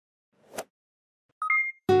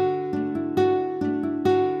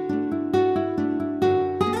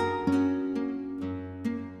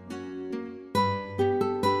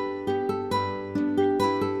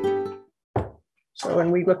also,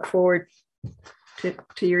 and we look forward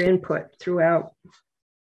to your input throughout.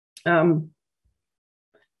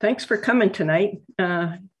 Thanks for coming tonight.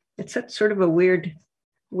 It's sort of a weird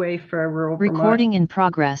way for rural Recording in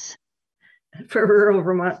progress. For rural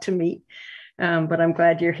Vermont to meet, but I'm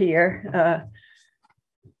glad you're here,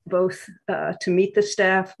 both to meet the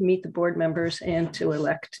staff, meet the board members, and to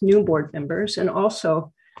elect new board members, and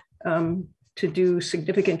also to do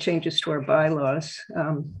significant changes to our bylaws.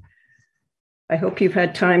 I hope you've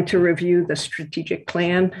had time to review the strategic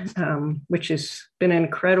plan, which has been an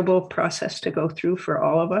incredible process to go through for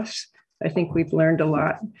all of us. I think we've learned a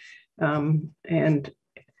lot, and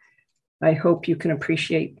I hope you can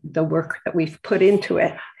appreciate the work that we've put into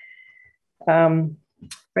it.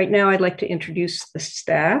 Right now, I'd like to introduce the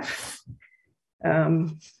staff.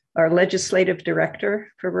 Our legislative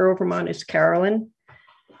director for rural Vermont is Carolyn.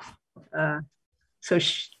 So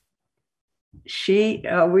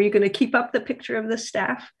were you going to keep up the picture of the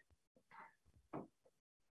staff?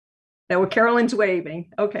 Now, Carolyn's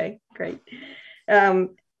waving. Okay, great.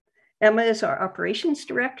 Emma is our operations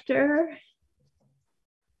director.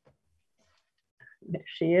 There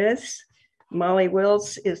she is. Molly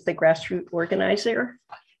Wills is the grassroots organizer.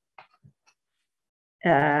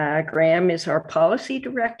 Graham is our policy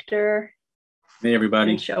director. Hey,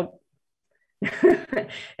 everybody.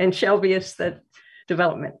 And Shelby is the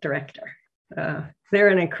development director. They're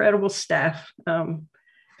an incredible staff.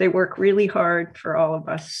 They work really hard for all of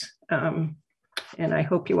us. And I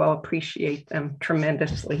hope you all appreciate them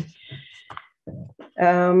tremendously.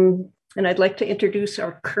 And I'd like to introduce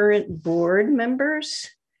our current board members.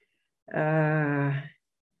 And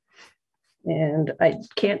I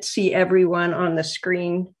can't see everyone on the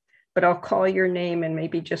screen, but I'll call your name and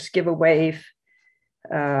maybe just give a wave.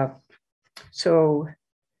 So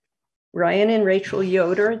Ryan and Rachel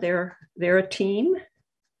Yoder, they're a team.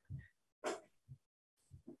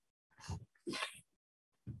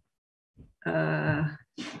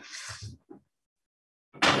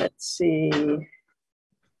 Let's see.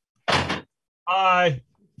 Hi.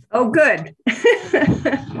 Oh, good.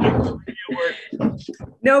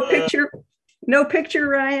 No picture,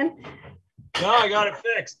 Ryan. No, I got it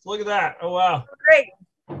fixed. Look at that. Oh, wow. Great.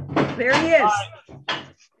 There he is. In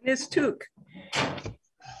his toque.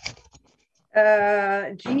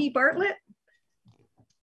 Jeannie Bartlett.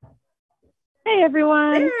 Hey,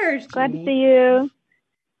 everyone. There's Glad Jeannie. to see you.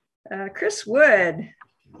 Chris Wood.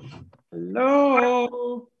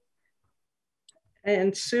 Hello.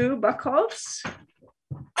 And Sue Buckholz.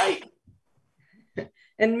 Hi.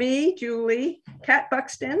 And me, Julie. Kat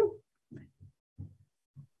Buxton.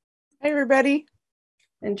 Hi, everybody.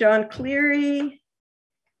 And John Cleary.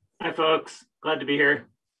 Hi, folks. Glad to be here.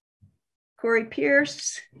 Corey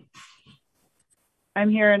Pierce. I'm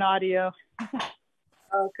here in audio.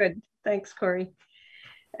 Oh, good. Thanks, Corey.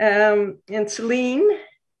 And Celine.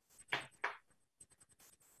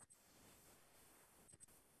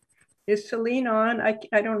 Is Celine on? I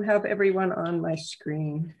don't have everyone on my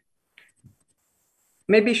screen.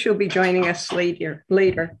 Maybe she'll be joining us later.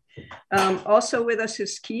 Also with us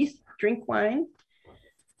is Keith Drinkwine,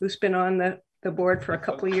 who's been on the board for a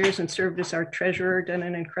couple of years and served as our treasurer, done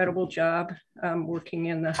an incredible job working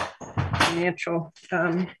in the financial,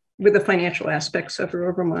 with the financial aspects of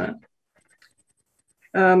rural Vermont.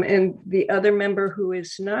 And the other member who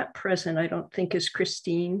is not present, I don't think, is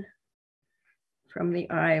Christine from the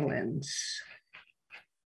islands.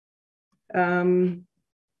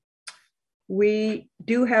 We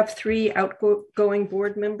do have 3 outgoing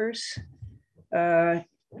board members.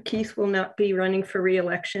 Keith will not be running for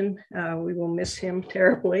re-election. We will miss him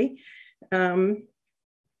terribly.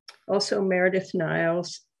 Also Meredith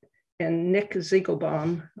Niles and Nick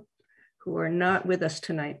Ziegelbaum, who are not with us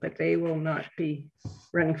tonight, but they will not be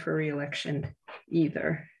running for re-election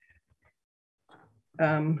either.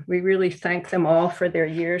 We really thank them all for their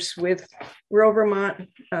years with rural Vermont.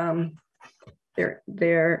 Their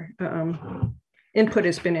input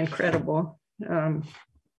has been incredible.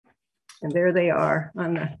 And there they are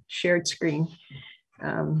on the shared screen.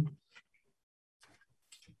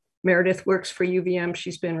 Meredith works for UVM.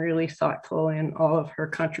 She's been really thoughtful in all of her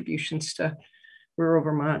contributions to rural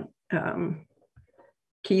Vermont.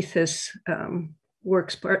 Keith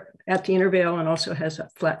works at the Intervale and also has a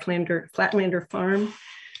Flatlander farm.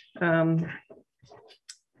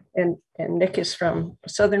 And Nick is from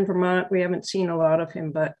Southern Vermont. We haven't seen a lot of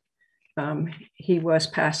him, but he was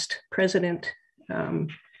past president,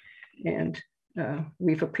 and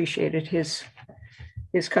we've appreciated his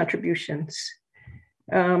contributions.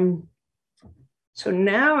 So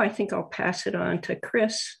now I think I'll pass it on to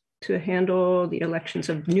Chris to handle the elections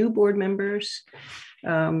of new board members.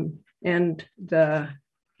 and the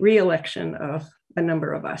re-election of a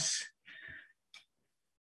number of us.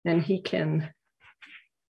 And he can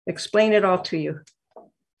explain it all to you.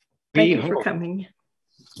 Thank you for coming.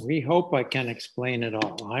 We hope I can explain it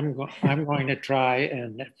all. I'm going to try,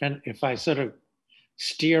 and if I sort of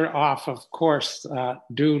steer off of course,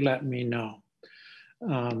 do let me know.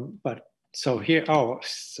 But so here,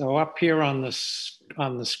 so up here on the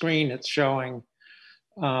screen, it's showing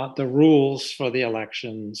the rules for the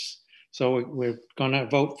elections. So we're going to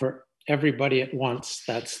vote for everybody at once.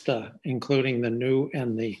 That's including the new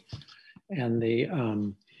and the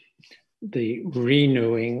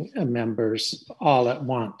renewing members all at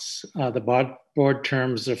once. The board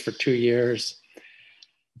terms are for 2 years.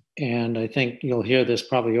 And I think you'll hear this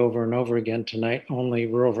probably over and over again tonight. Only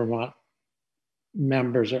rural Vermont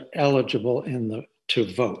members are eligible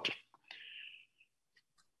to vote.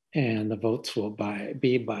 And the votes will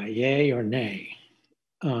be by yay or nay.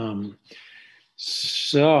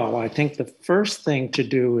 So I think the first thing to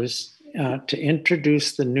do is to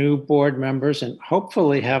introduce the new board members and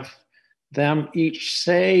hopefully have them each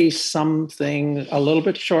say something a little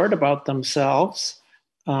bit short about themselves.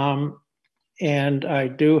 And I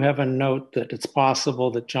do have a note that it's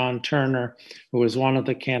possible that John Turner, who is one of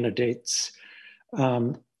the candidates,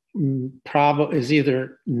 probably is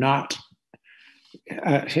either not,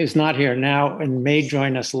 he's not here now and may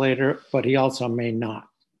join us later, but he also may not.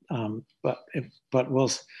 But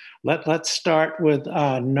let's start with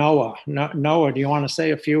Noah. Noah, do you want to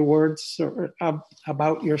say a few words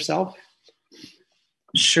about yourself?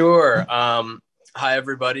 Sure. Hi,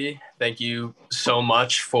 everybody. Thank you so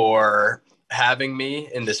much for having me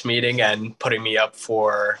in this meeting and putting me up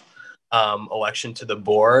for election to the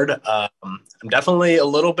board. I'm definitely a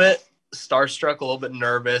little bit starstruck, a little bit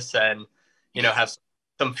nervous, and have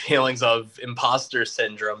some feelings of imposter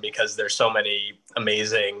syndrome because there's so many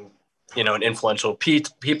amazing, and influential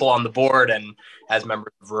people on the board and as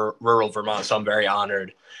members of rural Vermont. So I'm very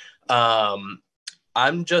honored.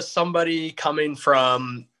 I'm just somebody coming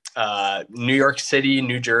from New York City,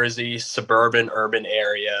 New Jersey, suburban, urban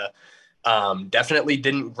area. Definitely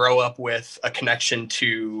didn't grow up with a connection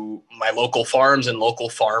to my local farms and local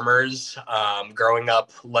farmers growing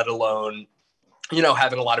up, let alone,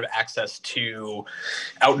 having a lot of access to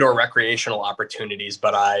outdoor recreational opportunities.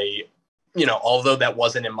 But although that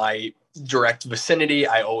wasn't in my direct vicinity,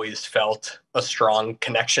 I always felt a strong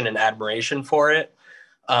connection and admiration for it.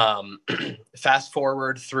 Fast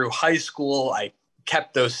forward through high school, I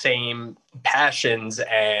kept those same passions,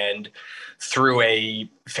 and through a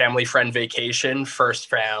family friend vacation, first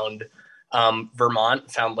found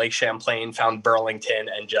Vermont, found Lake Champlain, found Burlington,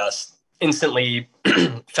 and just instantly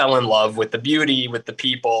fell in love with the beauty, with the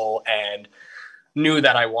people, and knew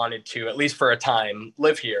that I wanted to, at least for a time,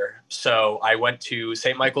 live here. So I went to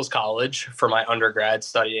St. Michael's College for my undergrad,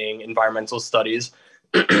 studying environmental studies.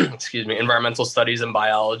 Environmental studies and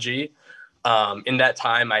biology. In that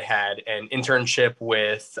time, I had an internship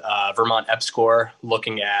with Vermont EPSCoR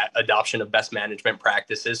looking at adoption of best management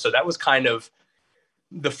practices. So that was kind of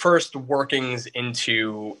the first workings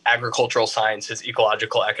into agricultural sciences,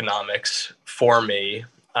 ecological economics for me.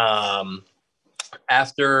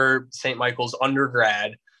 After St. Michael's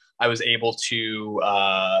undergrad, I was able to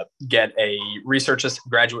get a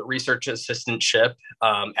graduate research assistantship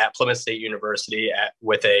at Plymouth State University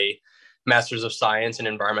with a Master's of Science in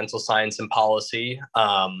Environmental Science and Policy,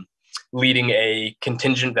 leading a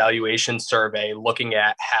contingent valuation survey looking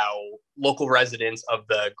at how local residents of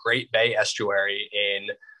the Great Bay Estuary in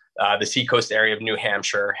the seacoast area of New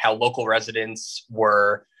Hampshire, how local residents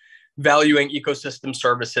were valuing ecosystem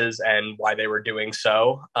services and why they were doing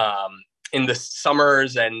so. In the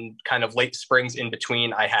summers and kind of late springs in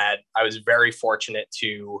between, I was very fortunate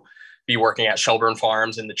to be working at Shelburne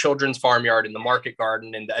Farms in the children's farmyard, in the market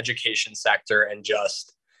garden, in the education sector, and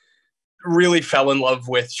just really fell in love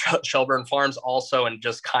with Shelburne Farms also, and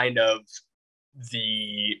just kind of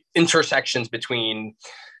the intersections between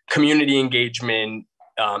community engagement,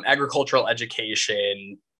 agricultural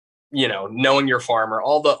education, knowing your farmer,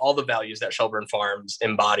 all the values that Shelburne Farms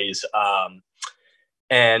embodies.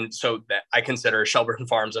 And so that I consider Shelburne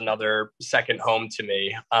Farms another second home to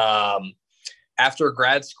me. After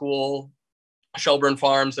grad school, Shelburne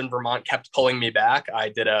Farms in Vermont kept pulling me back. I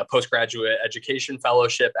did a postgraduate education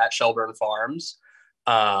fellowship at Shelburne Farms.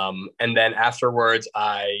 And then afterwards,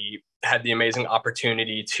 I had the amazing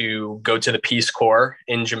opportunity to go to the Peace Corps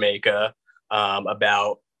in Jamaica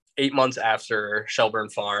about 8 months after Shelburne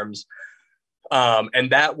Farms.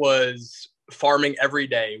 And that was farming every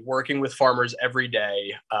day, working with farmers every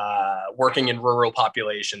day, working in rural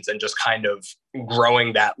populations, and just kind of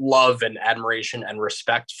growing that love and admiration and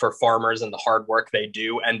respect for farmers and the hard work they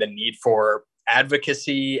do, and the need for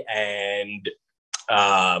advocacy and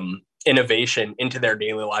innovation into their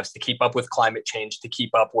daily lives to keep up with climate change, to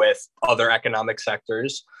keep up with other economic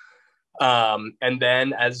sectors. And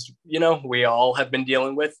then, as you know, we all have been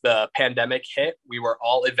dealing with, the pandemic hit. We were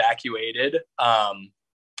all evacuated,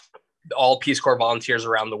 all Peace Corps volunteers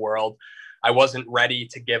around the world. I wasn't ready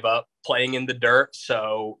to give up playing in the dirt.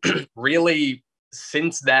 So really,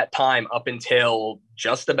 since that time up until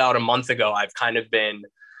just about a month ago, I've kind of been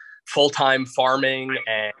full-time farming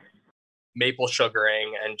and maple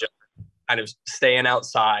sugaring and just kind of staying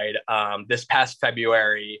outside. This past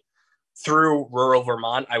February, through rural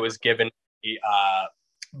Vermont, I was given a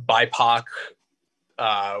BIPOC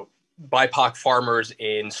farmers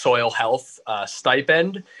in soil health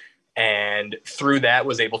stipend. And through that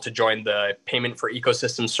was able to join the Payment for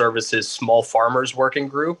Ecosystem Services Small Farmers Working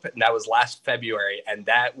Group. And that was last February. And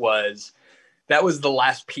that was the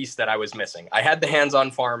last piece that I was missing. I had the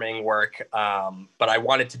hands-on farming work, but I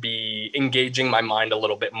wanted to be engaging my mind a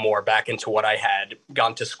little bit more back into what I had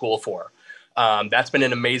gone to school for. That's been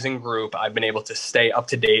an amazing group. I've been able to stay up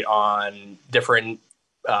to date on different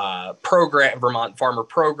Vermont farmer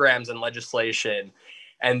programs and legislation.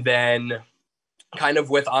 And then kind of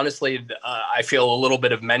with, honestly, I feel a little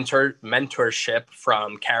bit of mentorship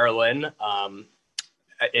from Carolyn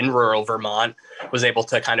in rural Vermont, was able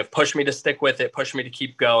to kind of push me to stick with it, push me to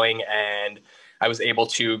keep going. And I was able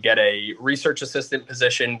to get a research assistant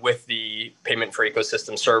position with the Payment for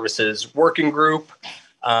Ecosystem Services Working Group.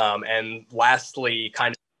 And lastly,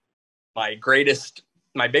 kind of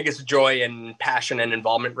my biggest joy and passion and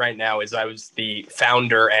involvement right now is I was the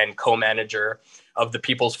founder and co-manager of the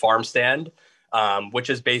People's Farm Stand,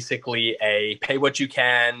 which is basically a pay what you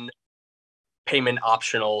can, payment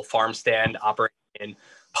optional farm stand operating in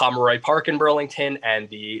Pomeroy Park in Burlington and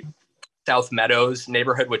the South Meadows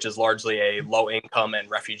neighborhood, which is largely a low income and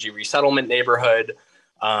refugee resettlement neighborhood,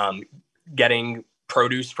 getting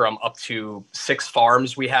produce from up to 6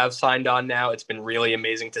 farms we have signed on now. It's been really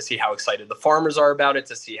amazing to see how excited the farmers are about it,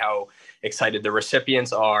 to see how excited the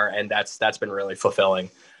recipients are. And that's been really fulfilling.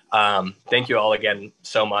 Thank you all again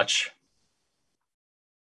so much.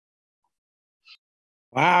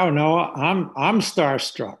 Wow, Noah, I'm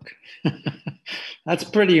starstruck. That's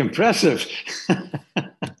pretty impressive.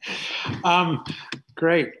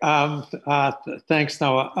 Great. Thanks,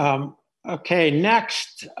 Noah. Okay,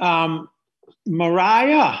 next,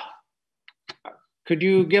 Mariah, could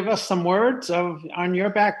you give us some words on your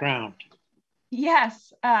background?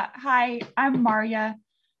 Yes. Hi, I'm Maria.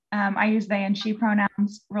 I use they and she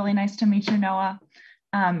pronouns. Really nice to meet you, Noah,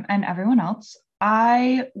 and everyone else.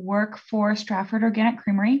 I work for Stratford Organic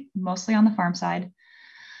Creamery, mostly on the farm side.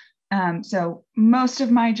 So most of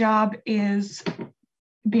my job is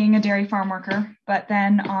being a dairy farm worker, but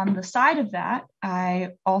then on the side of that,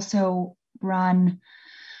 I also run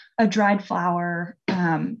a dried flower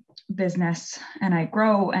business, and I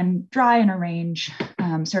grow and dry and arrange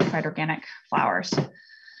certified organic flowers.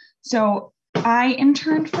 So I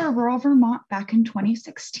interned for rural Vermont back in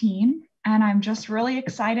 2016, and I'm just really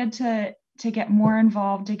excited to get more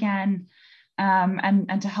involved again,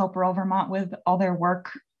 and to help rural Vermont with all their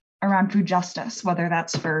work around food justice, whether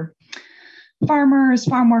that's for farmers,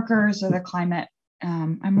 farm workers, or the climate.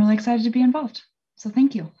 I'm really excited to be involved. So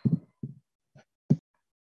thank you.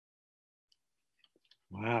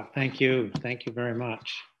 Wow, thank you. Thank you very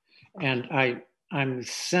much. And I'm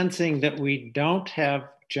sensing that we don't have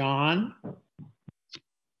John.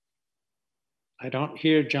 I don't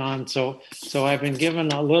hear John, so I've been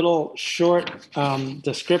given a little short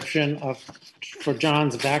description for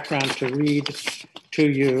John's background to read to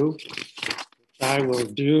you. I will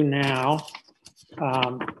do now.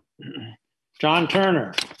 John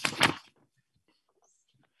Turner.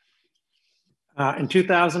 In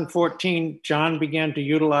 2014, John began to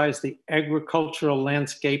utilize the agricultural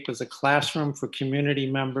landscape as a classroom for community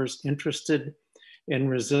members interested in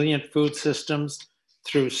resilient food systems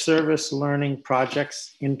through service learning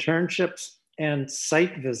projects, internships, and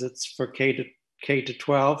site visits for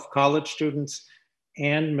K-12 college students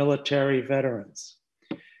and military veterans.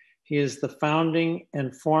 He is the founding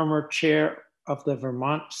and former chair of the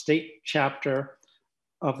Vermont State Chapter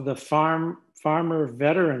of the Farmer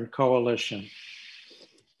Veteran Coalition,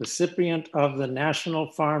 recipient of the National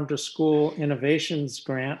Farm to School Innovations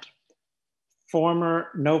Grant, former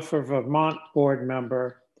NOFA Vermont board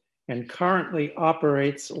member, and currently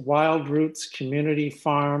operates Wild Roots Community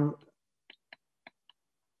Farm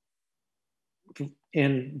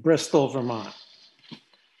in Bristol, Vermont.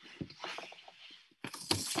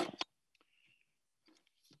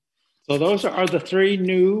 So those are the three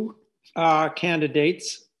new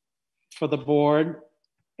candidates for the board.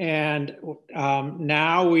 And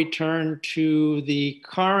now we turn to the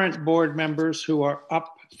current board members who are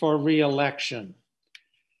up for re-election.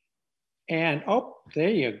 And oh, there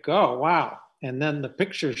you go, wow. And then the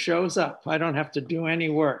picture shows up. I don't have to do any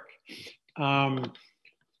work. Kat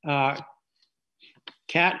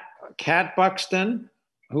Buxton,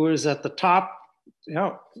 who is at the top,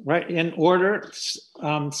 right in order.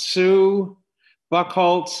 Sue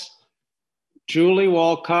Buckholz, Julie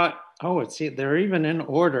Walcott. Oh, they're even in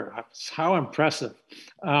order. How impressive.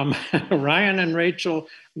 Ryan and Rachel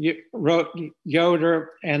Yoder,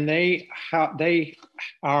 and they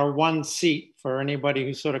are one seat for anybody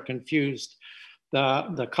who's sort of confused.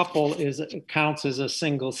 The couple counts as a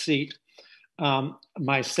single seat.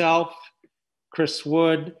 Myself, Chris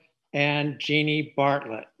Wood, and Jeannie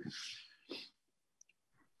Bartlett.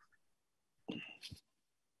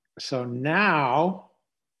 So now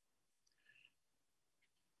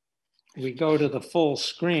we go to the full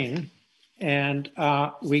screen and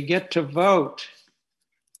we get to vote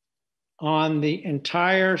on the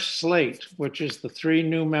entire slate, which is the three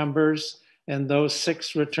new members and those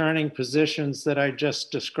 6 returning positions that I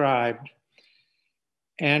just described.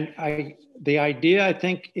 And the idea, I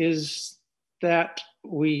think, is that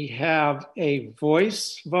we have a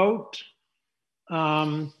voice vote.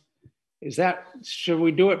 Should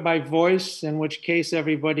we do it by voice, in which case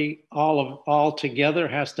everybody all together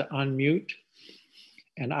has to unmute?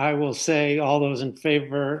 And I will say, all those in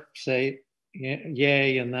favor say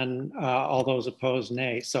yay, and then all those opposed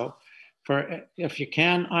nay. So if you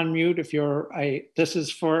can unmute, this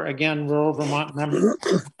is for, again, rural Vermont members,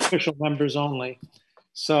 official members only.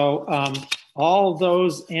 So all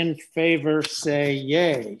those in favor say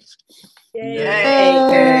yay.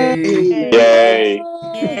 Yay. Yay.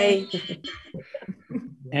 Yay.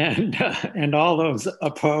 And all those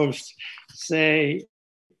opposed say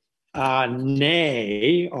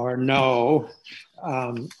nay or no.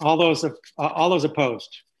 All those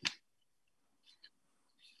opposed.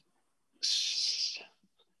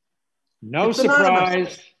 No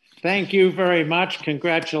surprise. Thank you very much.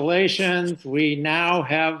 Congratulations. We now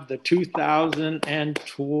have the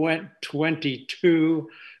 2022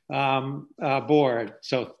 board.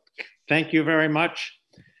 So thank you very much.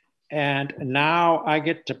 And now I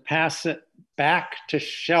get to pass it back to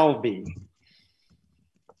Shelby.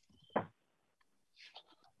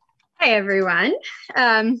 Hi, everyone.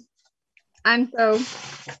 I'm so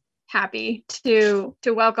happy to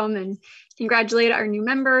welcome and congratulate our new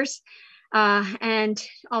members, and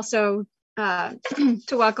also to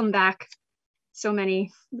welcome back so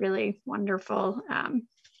many really wonderful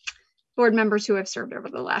board members who have served over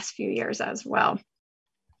the last few years as well.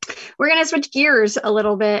 We're going to switch gears a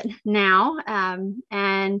little bit now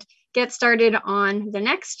and get started on the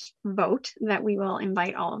next vote that we will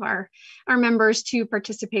invite all of our members to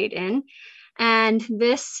participate in. And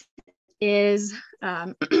this is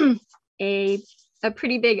a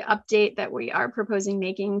pretty big update that we are proposing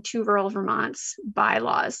making to rural Vermont's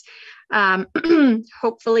bylaws.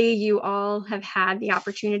 Hopefully you all have had the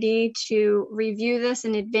opportunity to review this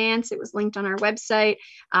in advance. It was linked on our website.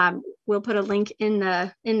 We'll put a link in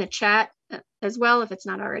the chat as well if it's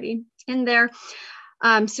not already in there,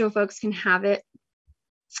 so folks can have it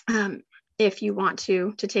if you want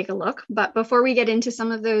to take a look. But before we get into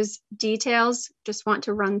some of those details, just want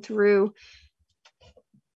to run through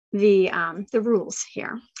the rules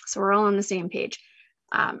here, so we're all on the same page.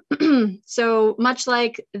 So much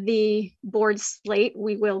like the board slate,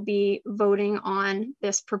 we will be voting on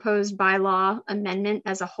this proposed bylaw amendment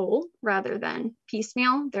as a whole rather than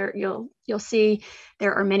piecemeal. There you'll see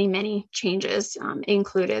there are many changes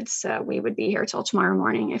included, so we would be here till tomorrow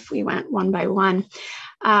morning if we went one by one.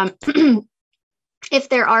 If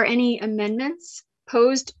there are any amendments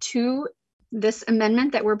posed to this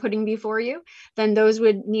amendment that we're putting before you, then those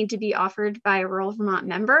would need to be offered by a rural Vermont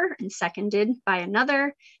member and seconded by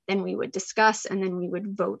another. Then we would discuss and then we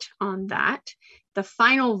would vote on that. The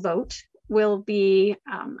final vote will be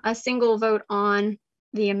a single vote on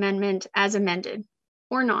the amendment as amended,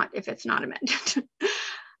 or not if it's not amended.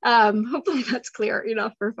 Hopefully that's clear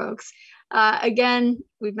enough for folks. Again,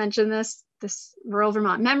 we've mentioned this rural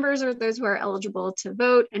Vermont members are those who are eligible to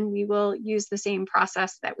vote, and we will use the same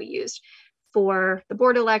process that we used for the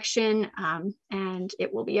board election, and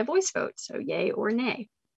it will be a voice vote, so yay or nay.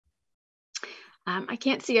 I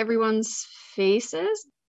can't see everyone's faces,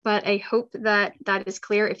 but I hope that that is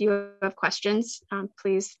clear. If you have questions,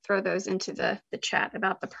 please throw those into the chat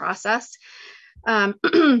about the process.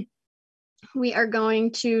 We are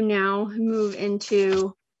going to now move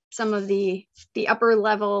into some of the upper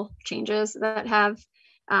level changes that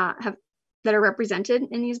that are represented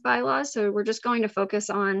in these bylaws. So we're just going to focus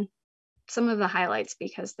on some of the highlights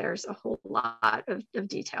because there's a whole lot of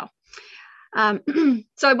detail.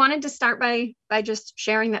 So I wanted to start by just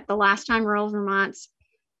sharing that the last time rural Vermont's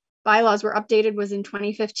bylaws were updated was in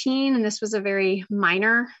 2015, and this was a very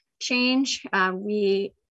minor change.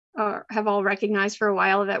 We have all recognized for a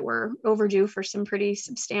while that we're overdue for some pretty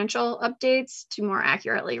substantial updates to more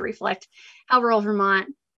accurately reflect how rural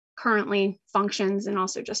Vermont currently functions, and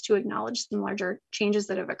also just to acknowledge some larger changes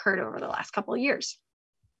that have occurred over the last couple of years.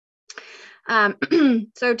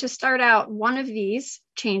 So to start out, one of these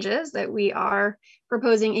changes that we are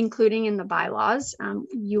proposing including in the bylaws,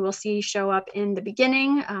 you will see show up in the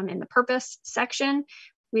beginning in the purpose section.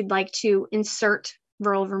 We'd like to insert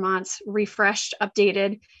rural Vermont's refreshed,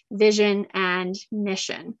 updated vision and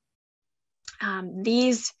mission.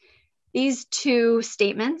 These two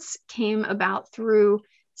statements came about through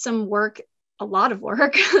some work, a lot of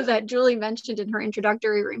work that Julie mentioned in her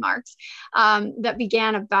introductory remarks that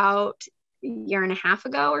began about a year and a half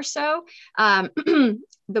ago or so.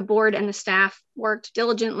 The board and the staff worked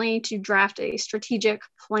diligently to draft a strategic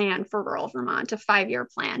plan for rural Vermont, a 5-year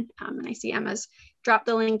plan. And I see Emma's dropped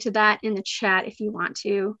the link to that in the chat if you want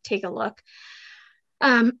to take a look.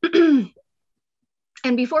 And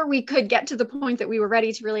before we could get to the point that we were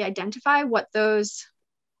ready to really identify what those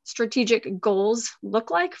strategic goals look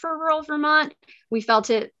like for rural Vermont, we felt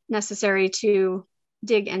it necessary to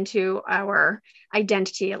dig into our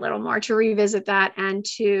identity a little more, to revisit that and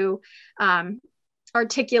to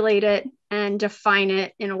articulate it and define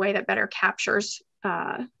it in a way that better captures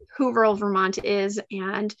who rural Vermont is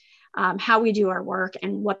and how we do our work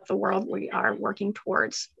and what the world we are working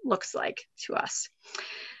towards looks like to us.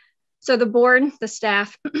 So the board, the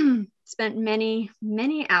staff spent many,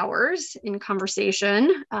 many hours in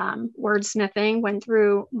conversation, wordsmithing, went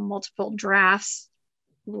through multiple drafts,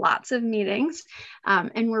 lots of meetings,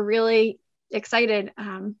 and we're really excited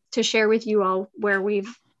to share with you all where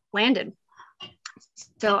we've landed.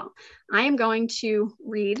 So I am going to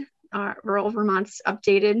read rural Vermont's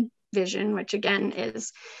updated vision, which again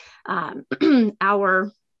is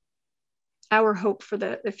our hope for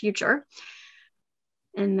the future.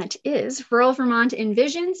 And that is, rural Vermont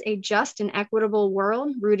envisions a just and equitable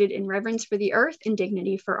world rooted in reverence for the earth and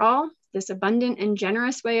dignity for all. This abundant and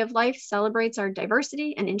generous way of life celebrates our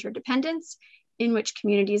diversity and interdependence, in which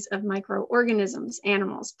communities of microorganisms,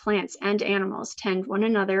 animals, plants, and animals tend one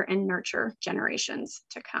another and nurture generations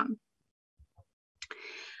to come.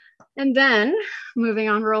 And then moving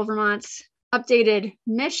on, rural Vermont's updated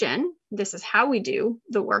mission, this is how we do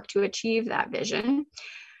the work to achieve that vision,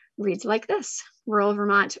 reads like this. Rural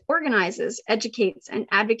Vermont organizes, educates, and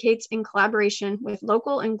advocates in collaboration with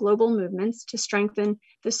local and global movements to strengthen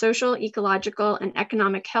the social, ecological, and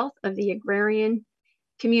economic health of the agrarian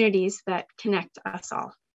communities that connect us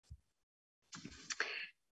all.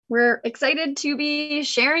 We're excited to be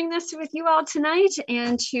sharing this with you all tonight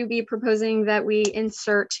and to be proposing that we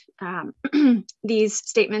insert these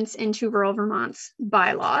statements into rural Vermont's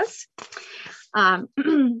bylaws.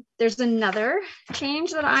 There's another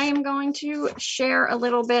change that I am going to share a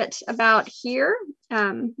little bit about here,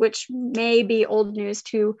 which may be old news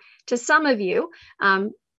to some of you,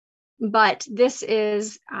 but this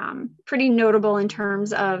is pretty notable in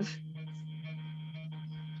terms of,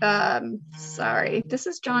 sorry, this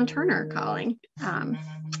is John Turner calling.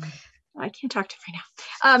 I can't talk to him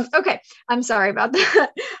right now. Okay, I'm sorry about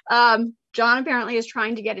that. John apparently is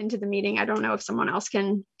trying to get into the meeting. I don't know if someone else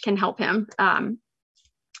can help him,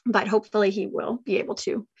 but hopefully he will be able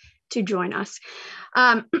to join us.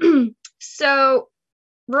 So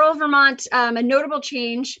rural Vermont, a notable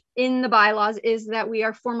change in the bylaws is that we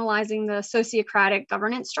are formalizing the sociocratic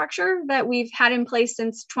governance structure that we've had in place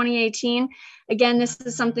since 2018. Again, this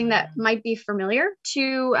is something that might be familiar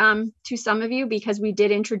to some of you because we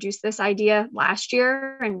did introduce this idea last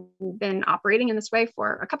year and we've been operating in this way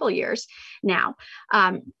for a couple of years now.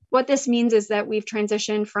 What this means is that we've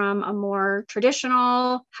transitioned from a more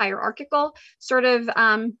traditional hierarchical sort of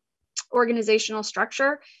organizational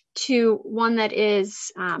structure to one that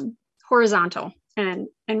is horizontal and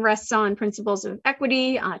rests on principles of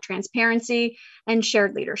equity, transparency, and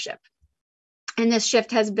shared leadership. And this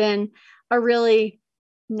shift has been a really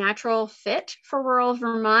natural fit for rural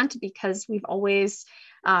Vermont because we've always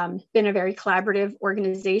been a very collaborative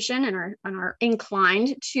organization and are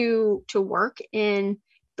inclined to work in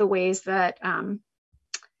the ways that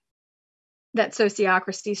that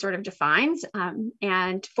sociocracy sort of defines,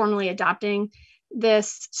 and formally adopting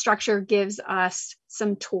this structure gives us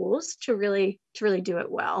some tools to really do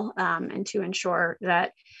it well, and to ensure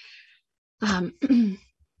that that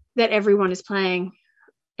everyone is playing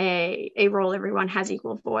a role, everyone has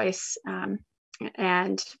equal voice,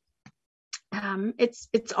 and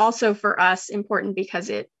it's also for us important because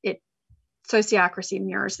it sociocracy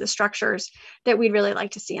mirrors the structures that we'd really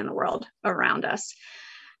like to see in the world around us.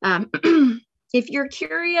 If you're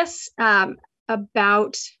curious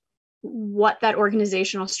about what that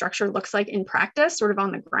organizational structure looks like in practice, sort of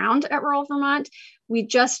on the ground at Rural Vermont, we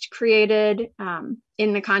just created,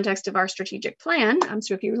 in the context of our strategic plan.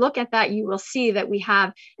 So if you look at that, you will see that we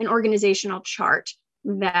have an organizational chart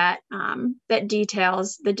that that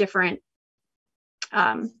details the different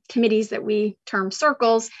committees that we term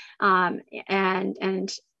circles,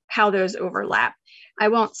 and how those overlap. I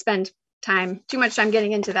won't spend too much time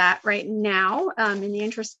getting into that right now, in the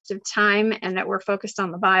interest of time, and that we're focused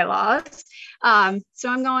on the bylaws. So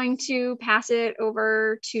I'm going to pass it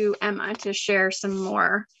over to Emma to share some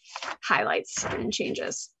more highlights and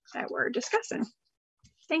changes that we're discussing.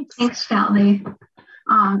 Thanks. Thanks, Shelby.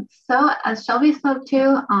 So as Shelby spoke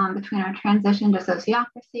to, between our transition to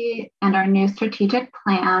sociocracy and our new strategic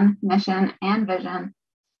plan, mission, and vision,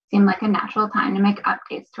 seemed like a natural time to make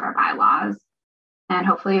updates to our bylaws. And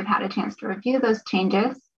hopefully you've had a chance to review those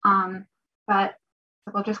changes, but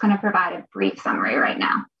we're just going to provide a brief summary right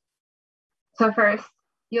now. So first,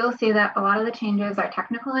 you'll see that a lot of the changes are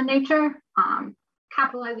technical in nature,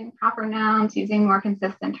 capitalizing proper nouns, using more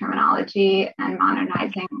consistent terminology, and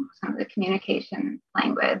modernizing some of the communication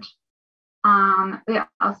language. We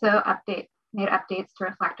also made updates to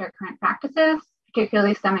reflect our current practices,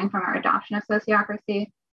 particularly stemming from our adoption of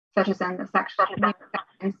sociocracy, such as in the section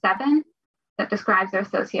 7 that describes our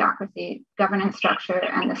sociocracy governance structure,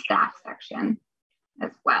 and the staff section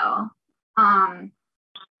as well. And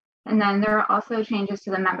then there are also changes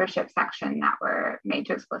to the membership section that were made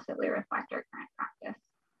to explicitly reflect our current practice.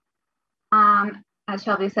 As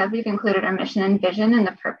Shelby said, we've included our mission and vision in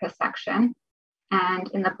the purpose section.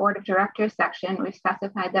 And in the board of directors section, we've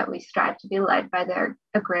specified that we strive to be led by the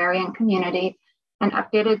agrarian community and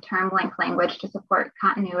updated term length language to support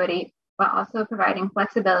continuity, while also providing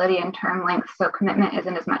flexibility in term length so commitment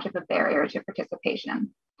isn't as much of a barrier to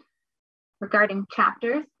participation. Regarding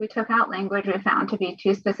chapters, we took out language we found to be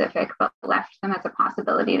too specific, but left them as a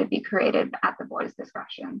possibility to be created at the board's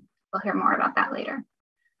discretion. We'll hear more about that later.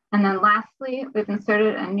 And then lastly, we've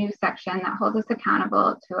inserted a new section that holds us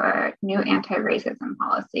accountable to our new anti-racism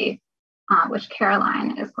policy, which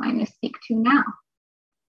Caroline is going to speak to now.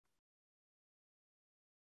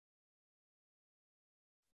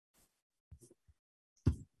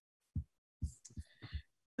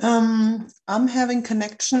 I'm having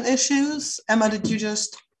connection issues. Emma, did you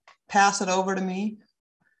just pass it over to me?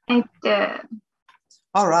 I did.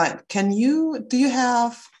 All right. Do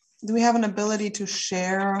we have an ability to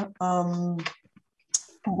share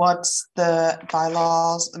what's the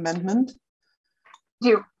bylaws amendment?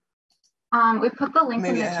 We put the link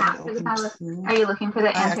in the chat for the bylaws. Are you looking for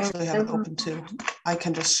the answer? I actually have it open too. I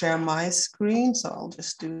can just share my screen, so I'll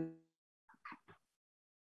just do.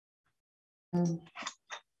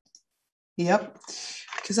 Yep,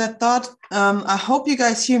 because I thought, I hope you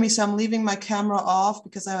guys hear me, so I'm leaving my camera off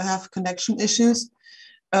because I have connection issues.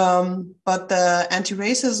 But the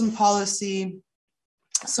anti-racism policy,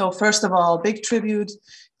 so first of all, big tribute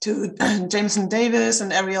to Jameson Davis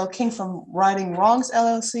and Ariel King from Righting Wrongs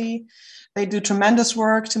LLC. They do tremendous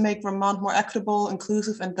work to make Vermont more equitable,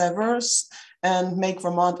 inclusive, and diverse, and make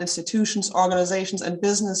Vermont institutions, organizations, and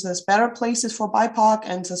businesses better places for BIPOC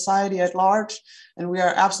and society at large. And we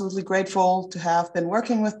are absolutely grateful to have been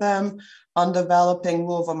working with them on developing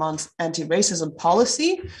Rural Vermont's anti-racism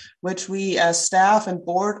policy, which we as staff and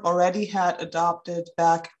board already had adopted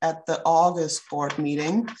back at the August board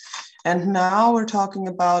meeting. And now we're talking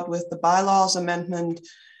about, with the bylaws amendment,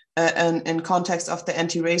 and in context of the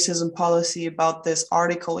anti-racism policy, about this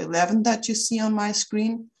Article 11 that you see on my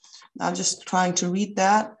screen. I'm just trying to read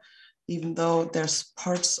that, even though there's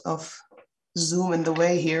parts of Zoom in the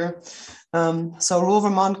way here. So Rural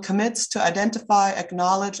Vermont commits to identify,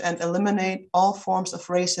 acknowledge, and eliminate all forms of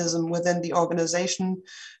racism within the organization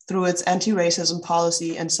through its anti-racism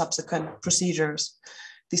policy and subsequent procedures.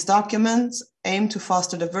 These documents aim to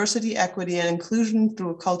foster diversity, equity, and inclusion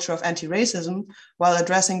through a culture of anti-racism while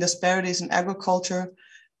addressing disparities in agriculture,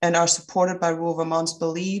 and are supported by Rural Vermont's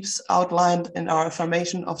beliefs outlined in our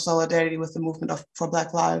affirmation of solidarity with the movement for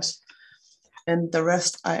Black Lives. And the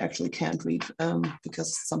rest I actually can't read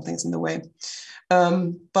because something's in the way.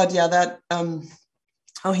 But yeah, that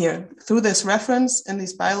Oh, here. Through this reference in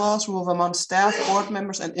these bylaws, rural Vermont staff, board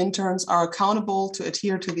members, and interns are accountable to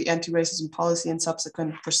adhere to the anti-racism policy and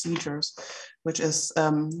subsequent procedures, which is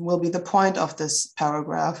will be the point of this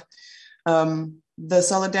paragraph. The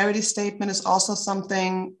solidarity statement is also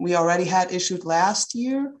something we already had issued last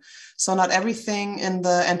year. So not everything in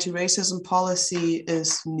the anti-racism policy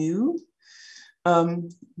is new.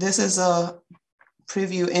 This is a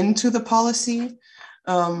preview into the policy.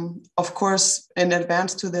 Of course, in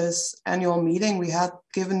advance to this annual meeting, we had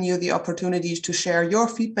given you the opportunity to share your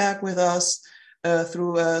feedback with us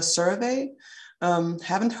through a survey.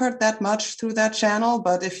 Haven't heard that much through that channel,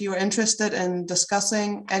 but if you're interested in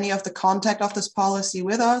discussing any of the content of this policy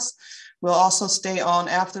with us, we'll also stay on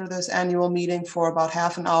after this annual meeting for about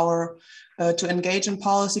half an hour to engage in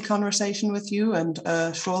policy conversation with you, and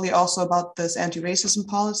surely also about this anti-racism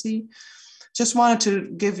policy. Just wanted to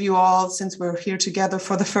give you all, since we're here together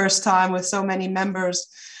for the first time with so many members,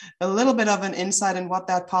 a little bit of an insight in what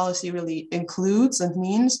that policy really includes and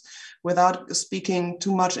means without speaking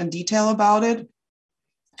too much in detail about it.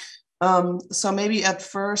 So maybe at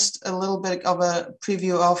first, a little bit of a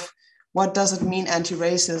preview of what does it mean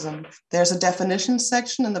anti-racism? There's a definition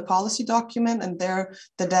section in the policy document, and there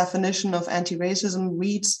the definition of anti-racism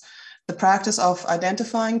reads: the practice of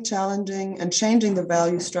identifying, challenging, and changing the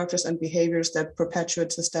value structures and behaviors that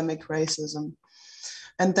perpetuate systemic racism.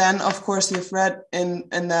 And then, of course, you've read in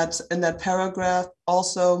that paragraph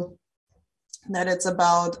also that it's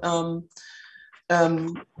about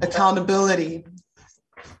accountability.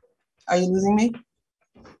 Are you losing me?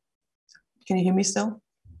 Can you hear me still?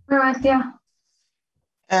 Yeah.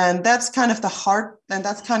 And that's kind of the heart, and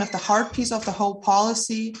that's kind of the heart piece of the whole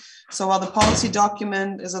policy. So while the policy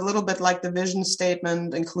document is a little bit like the vision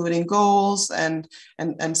statement, including goals and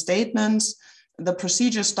statements, the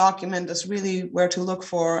procedures document is really where to look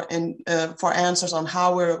for for answers on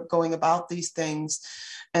how we're going about these things.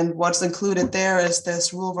 And what's included there is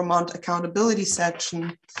this Rural Vermont accountability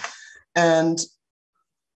section. And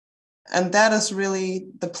that is really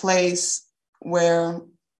the place where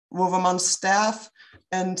Rural Vermont staff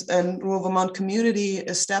and rural Vermont community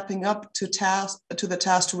is stepping up to the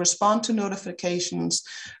task to respond to notifications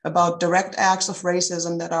about direct acts of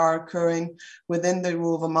racism that are occurring within the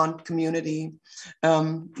rural Vermont community.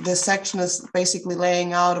 This section is basically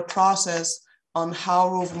laying out a process on how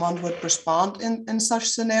rural Vermont would respond in such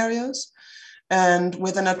scenarios. And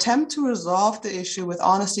with an attempt to resolve the issue with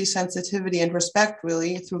honesty, sensitivity, and respect,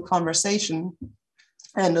 really, through conversation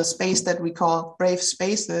and a space that we call brave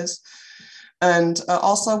spaces, and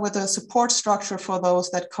also with a support structure for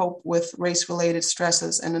those that cope with race-related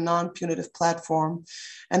stresses in a non-punitive platform.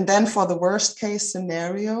 And then for the worst case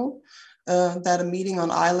scenario, that a meeting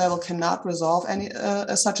on eye level cannot resolve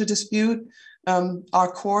such a dispute,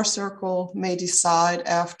 our core circle may decide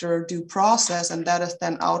after due process, and that is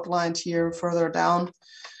then outlined here further down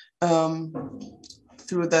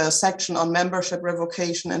through the section on membership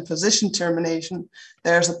revocation and position termination.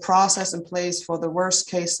 There's a process in place for the worst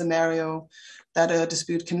case scenario that a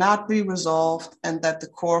dispute cannot be resolved, and that the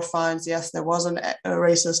core finds, yes, there was a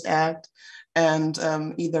racist act, and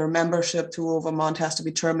either membership to Rural Vermont has to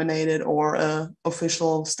be terminated, or an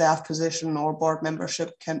official staff position or board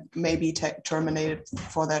membership may be terminated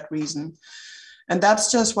for that reason. And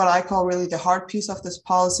that's just what I call really the heart piece of this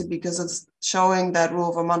policy, because it's showing that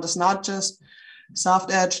Rural Vermont is not just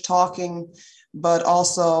soft edge talking, but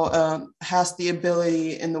also has the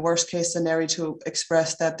ability in the worst case scenario to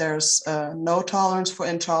express that there's no tolerance for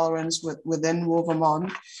intolerance within Rural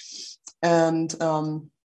Vermont. And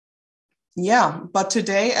yeah, but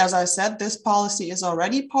today, as I said, this policy is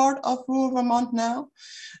already part of Rural Vermont now.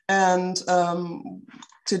 And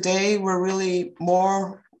today we're really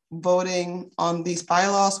more voting on these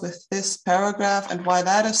bylaws with this paragraph. And why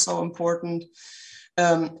that is so important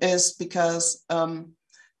is because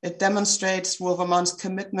it demonstrates Rural Vermont's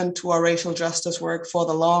commitment to our racial justice work for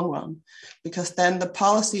the long run, because then the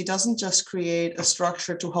policy doesn't just create a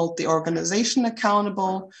structure to hold the organization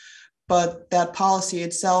accountable, but that policy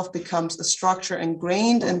itself becomes a structure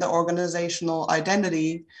ingrained in the organizational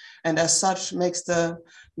identity, and as such makes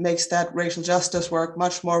that racial justice work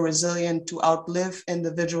much more resilient to outlive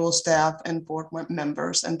individual staff and board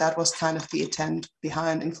members. And that was kind of the intent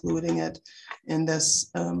behind including it in this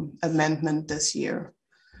amendment this year.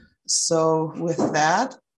 So with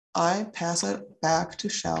that, I pass it back to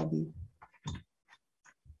Shelby.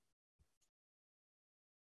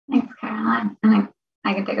 Thanks, Caroline. And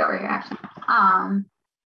I can take over here, actually.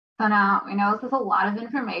 So now we know this is a lot of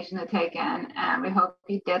information to take in, and we hope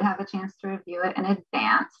you did have a chance to review it in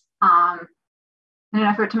advance. In an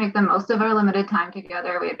effort to make the most of our limited time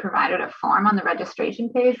together, we had provided a form on the registration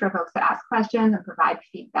page for folks to ask questions and provide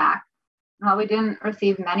feedback. And while we didn't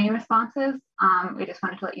receive many responses, we just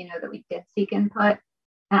wanted to let you know that we did seek input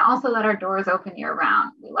and also let our doors open year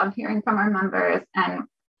round. We love hearing from our members and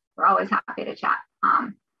we're always happy to chat.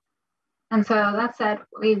 And so that said,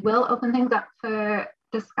 we will open things up for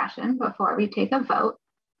discussion before we take a vote.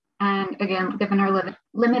 And again, given our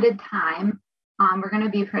limited time, we're going to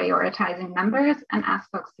be prioritizing members and ask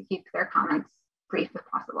folks to keep their comments brief if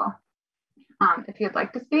possible. If you'd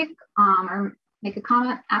like to speak or make a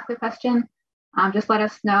comment, ask a question, just let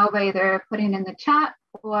us know by either putting in the chat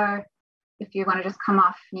or if you want to just come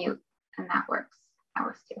off mute, and that works. That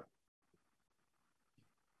works too.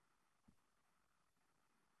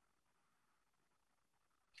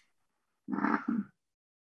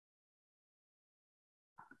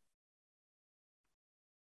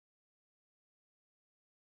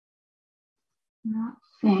 Not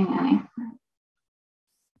seeing anything.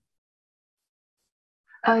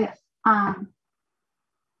 Oh yes.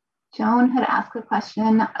 Joan had asked a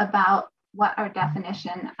question about what our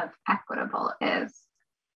definition of equitable is.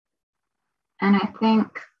 And I think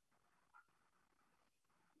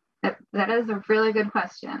that is a really good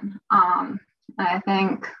question. I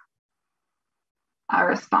think our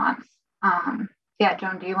response. Yeah,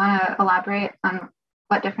 Joan, do you want to elaborate on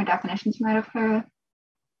what different definitions you might have heard?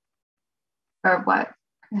 Or what?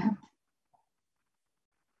 Yeah.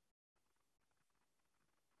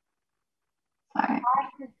 Sorry.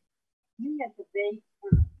 Me as a base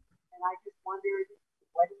person, and I just wondered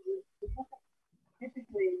what do you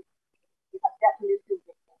typically have definitions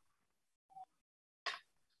of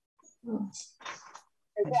things.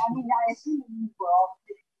 I mean, I assume you were all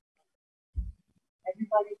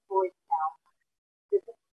everybody's voice counts. Does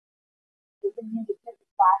it mean the different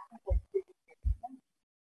classes or different things?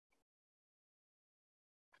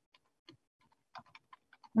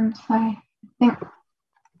 I'm sorry.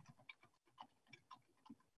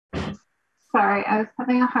 Sorry, I was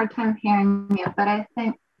having a hard time hearing you, but I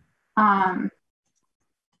think, yeah,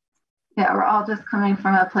 we're all just coming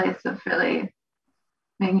from a place of really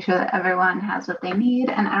making sure that everyone has what they need.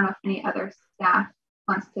 And I don't know if any other staff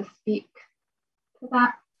wants to speak to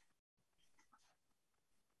that.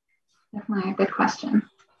 Definitely a good question.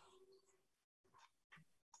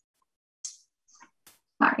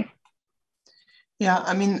 Sorry. Yeah,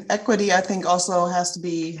 I mean, equity, I think also has to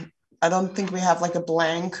be, I don't think we have like a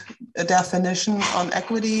blank definition on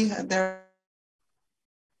equity there.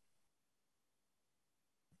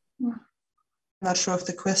 I'm not sure if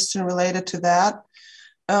the question related to that,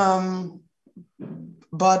 but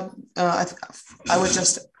I would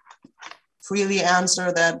just freely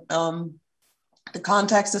answer that the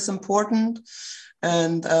context is important,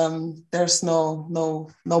 and there's no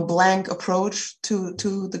blank approach to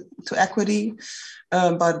equity,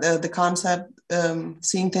 but the concept,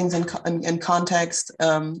 seeing things in context,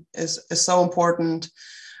 is so important,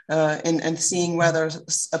 and seeing whether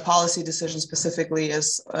a policy decision specifically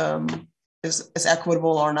is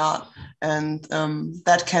equitable or not, and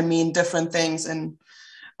that can mean different things. And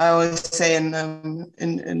I always say,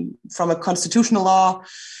 from a constitutional law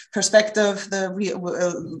perspective,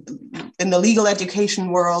 in the legal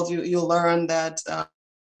education world, you'll learn that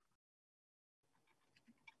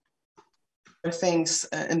things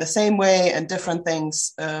in the same way and different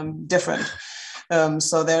things different.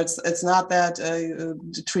 So it's not that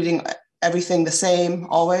treating everything the same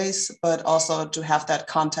always, but also to have that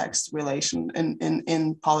context relation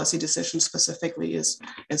in policy decisions specifically is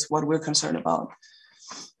what we're concerned about.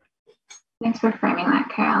 Thanks for framing that,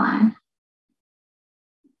 Caroline.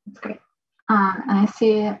 That's great. And I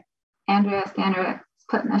see Andrea Standard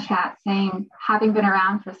put in the chat saying, having been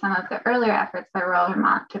around for some of the earlier efforts by rural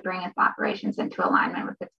Vermont to bring its operations into alignment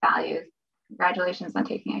with its values, congratulations on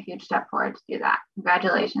taking a huge step forward to do that.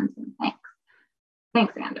 Congratulations and thanks.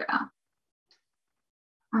 Thanks, Andrea.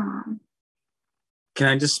 Can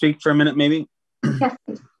I just speak for a minute, maybe? Yes,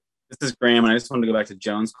 please. This is Graham, and I just wanted to go back to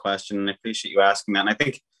Joan's question, and I appreciate you asking that. And I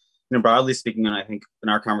think, broadly speaking, and I think in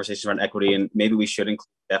our conversation around equity, and maybe we should include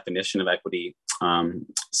a definition of equity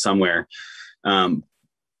somewhere.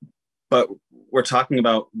 But we're talking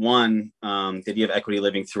about the idea of equity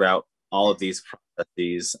living throughout all of these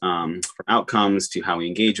processes, from outcomes to how we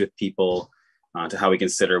engage with people, to how we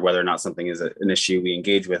consider whether or not something is an issue we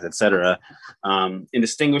engage with, et cetera. In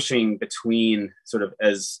distinguishing between, sort of,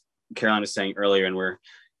 as Caroline was saying earlier, and we're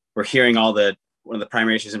hearing one of the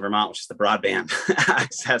primary issues in Vermont, which is the broadband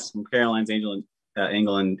access from Caroline's Engel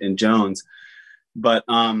and Jones. But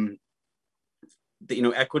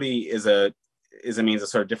equity is is a means of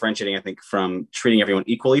sort of differentiating, I think, from treating everyone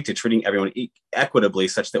equally to treating everyone equitably,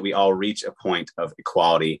 such that we all reach a point of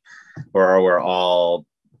equality where we're all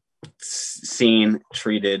seen,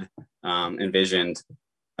 treated, envisioned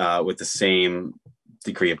with the same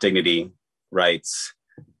degree of dignity, rights,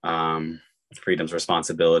 freedoms,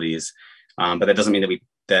 responsibilities. But that doesn't mean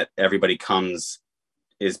that everybody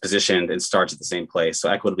is positioned and starts at the same place. So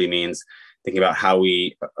equitably means thinking about how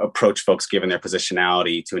we approach folks given their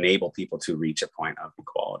positionality to enable people to reach a point of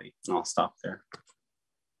equality. And I'll stop there.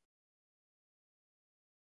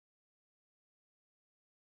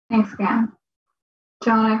 Thanks, Graham.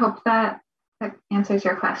 Joan, I hope that answers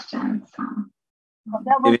your question. Well,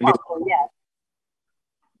 that was helpful, yes.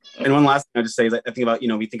 And one last thing I'll just say is I think about,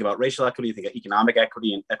 we think about racial equity, you think of economic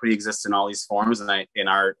equity, and equity exists in all these forms. And I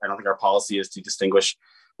don't think our policy is to distinguish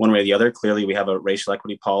one way or the other. Clearly, we have a racial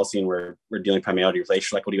equity policy, and we're dealing primarily with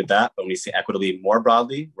racial equity with that. But when we say equitably more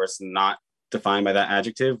broadly, where it's not defined by that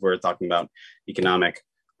adjective, we're talking about economic,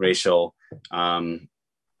 racial,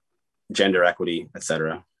 gender equity, et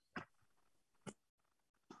cetera.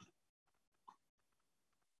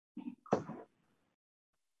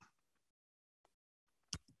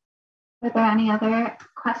 Are there any other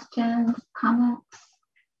questions, comments?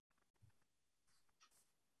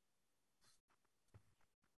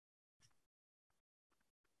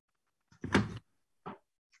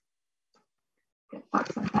 Good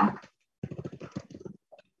thoughts on that.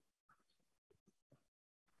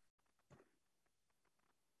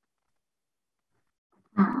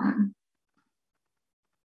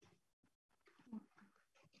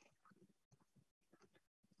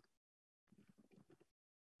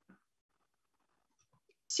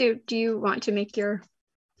 Sue, do you want to make your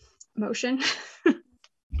motion?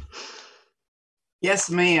 Yes,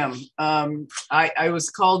 ma'am. I was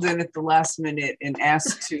called in at the last minute and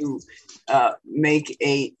asked to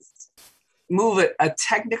move a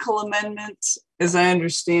technical amendment, as I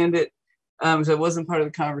understand it, so it wasn't part of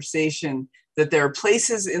the conversation, that there are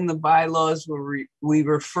places in the bylaws where we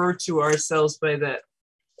refer to ourselves by the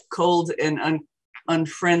cold and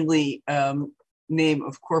unfriendly name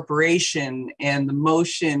of corporation, and the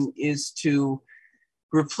motion is to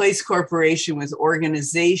replace corporation with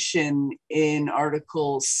organization in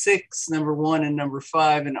Article 6, number 1 and number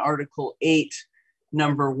 5, and Article 8,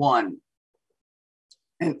 number 1.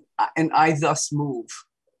 And I thus move.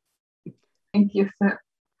 Thank you, sir.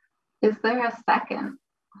 Is there a second?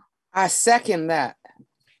 I second that.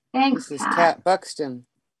 Thanks, This is Kat Buxton.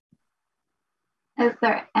 Is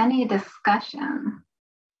there any discussion?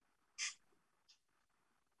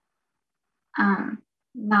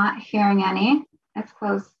 Not hearing any. I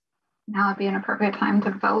suppose now would be an appropriate time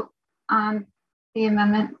to vote on the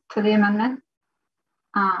amendment to the amendment.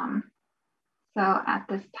 So at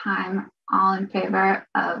this time, all in favor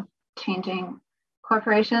of changing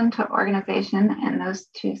corporation to organization in those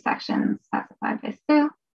two sections specified by Sue,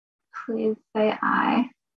 please say aye.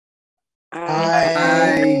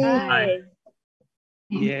 Aye. Aye.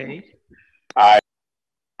 Yay. Aye.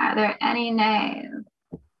 Are there any nays?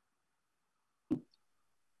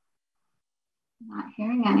 Not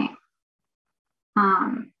hearing any.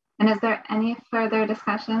 And is there any further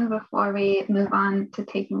discussion before we move on to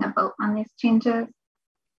taking a vote on these changes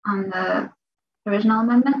on the original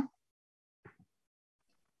amendment?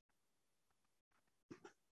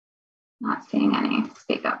 Not seeing any.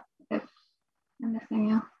 Speak up if I'm missing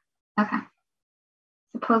you. Okay.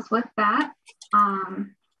 Suppose with that,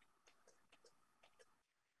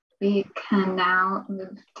 we can now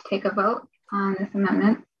move to take a vote on this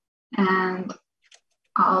amendment, and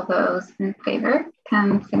all those in favor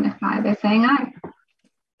can signify by saying aye.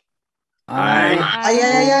 Aye.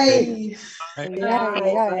 Aye.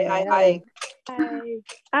 Aye.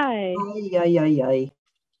 Aye.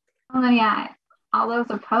 How many ayes? All those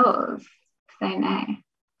opposed say nay.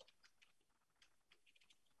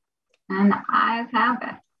 And the ayes have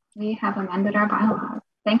it. We have amended our bylaws.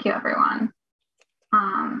 Thank you, everyone.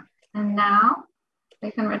 And now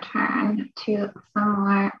we can return to some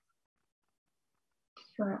more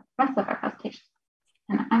to the rest of our presentation.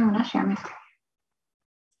 And I'm going to share my screen.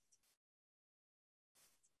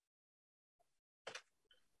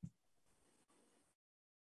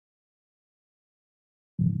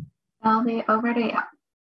 I'll be over to you.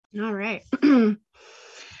 All right.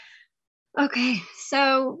 Okay,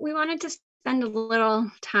 so we wanted to spend a little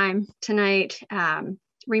time tonight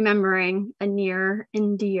remembering a near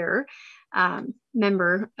and dear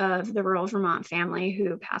member of the rural Vermont family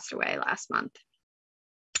who passed away last month.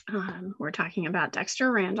 We're talking about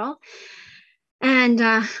Dexter Randall. And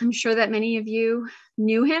I'm sure that many of you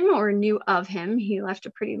knew him or knew of him. He left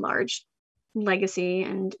a pretty large legacy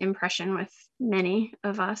and impression with many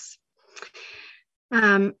of us.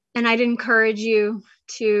 And I'd encourage you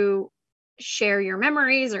to share your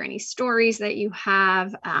memories or any stories that you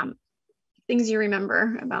have, things you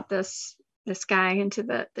remember about this guy, into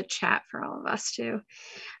the chat for all of us to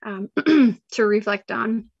reflect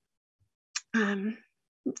on.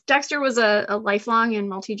 Dexter was a lifelong and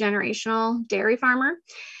multi-generational dairy farmer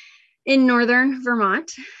in northern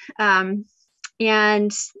Vermont.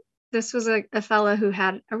 And this was a fellow who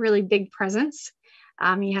had a really big presence.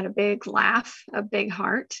 He had a big laugh, a big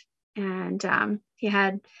heart, and he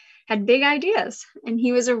had big ideas. And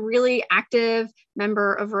he was a really active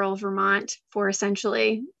member of rural Vermont for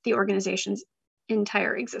essentially the organization's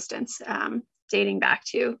entire existence, dating back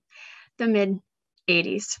to the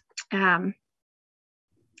mid-'80s.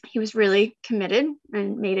 He was really committed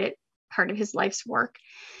and made it part of his life's work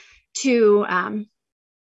to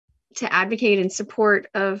advocate in support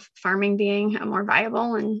of farming being a more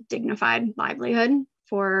viable and dignified livelihood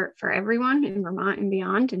for everyone in Vermont and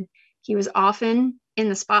beyond. And he was often in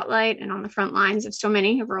the spotlight and on the front lines of so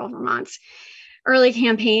many of rural Vermont's early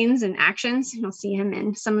campaigns and actions. You'll see him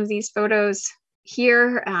in some of these photos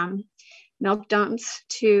here, milk dumps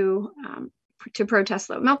to protest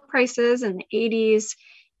low milk prices in the 80s.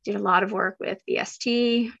 Did a lot of work with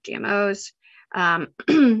BST, GMOs.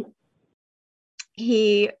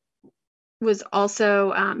 He was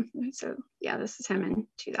also, so yeah, this is him in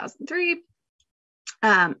 2003.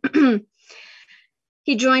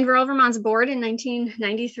 He joined Rural Vermont's board in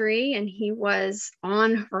 1993, and he was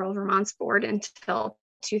on Rural Vermont's board until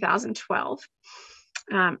 2012.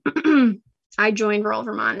 I joined Rural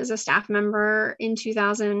Vermont as a staff member in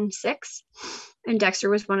 2006, and Dexter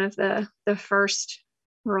was one of the first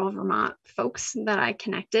Rural Vermont folks that I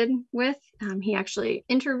connected with. He actually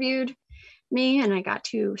interviewed me, and I got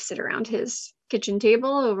to sit around his kitchen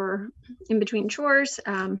table over in between chores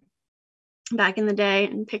back in the day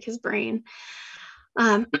and pick his brain.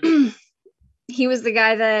 He was the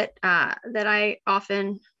guy that I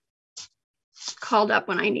often called up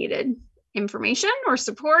when I needed information or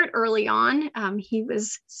support early on. He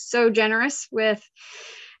was so generous with,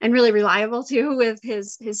 and really reliable too, with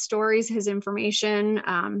his stories, his information,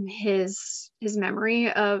 his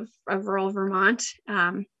memory of rural Vermont.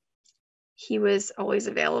 He was always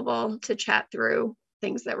available to chat through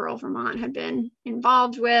things that rural Vermont had been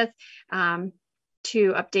involved with,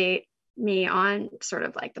 to update me on sort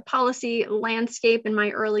of like the policy landscape in my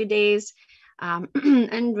early days,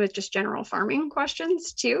 and with just general farming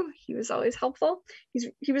questions too. He was always helpful.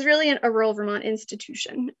 He was really a rural Vermont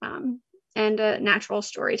institution, and a natural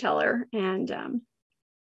storyteller, and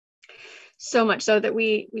so much so that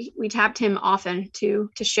we tapped him often to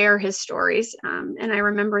share his stories. And I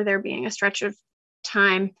remember there being a stretch of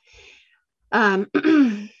time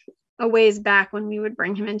a ways back when we would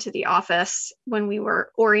bring him into the office when we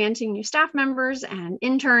were orienting new staff members and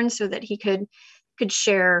interns, so that he could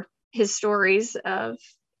share his stories of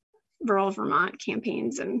rural Vermont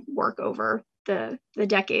campaigns and work over the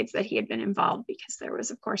decades that he had been involved, because there was,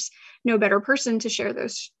 of course, no better person to share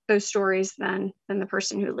those stories than the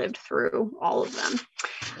person who lived through all of them.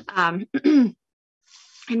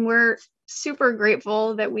 And we're super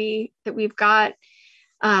grateful that we've got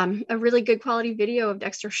a really good quality video of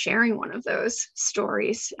Dexter sharing one of those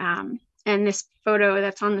stories. And this photo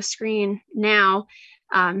that's on the screen now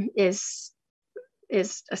is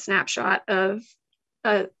a snapshot of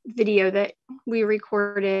a video that we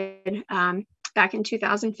recorded back in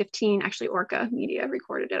 2015. Actually, Orca Media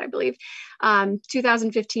recorded it, I believe,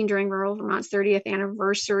 2015 during Rural Vermont's 30th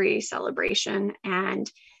anniversary celebration. And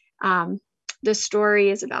the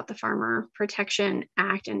story is about the Farmer Protection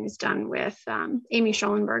Act and is done with Amy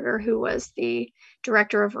Schollenberger, who was the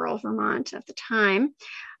director of Rural Vermont at the time.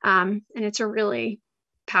 And it's a really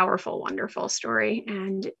powerful, wonderful story.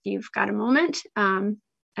 And if you've got a moment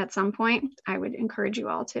at some point, I would encourage you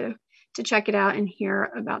all to check it out and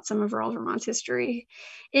hear about some of Rural Vermont's history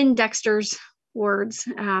in Dexter's words.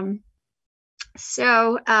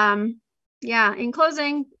 Yeah, in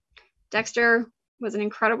closing, Dexter was an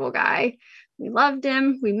incredible guy. We loved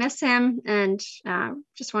him, we miss him, and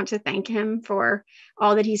just want to thank him for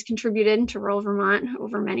all that he's contributed to rural Vermont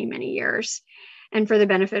over many, many years, and for the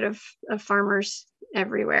benefit of farmers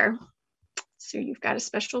everywhere. So you've got a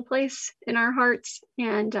special place in our hearts.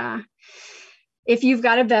 And if you've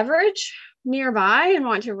got a beverage nearby and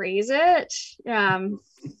want to raise it,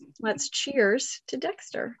 let's cheers to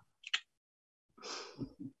Dexter.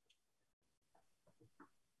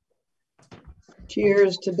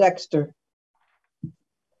 Cheers to Dexter.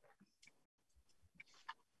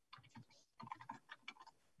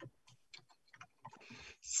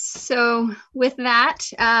 So with that,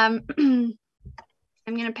 I'm going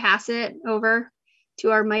to pass it over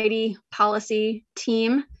to our mighty policy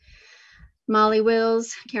team, Molly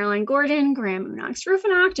Wills, Caroline Gordon, Graham Unox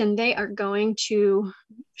Rufinoct, and they are going to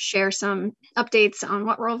share some updates on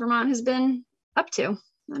what rural Vermont has been up to.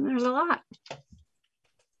 And there's a lot.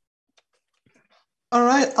 All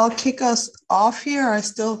right, I'll kick us off here. I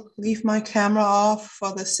still leave my camera off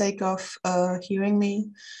for the sake of hearing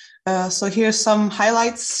me. So here's some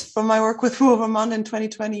highlights from my work with rural Vermont in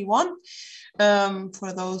 2021.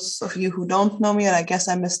 For those of you who don't know me, and I guess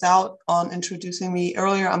I missed out on introducing me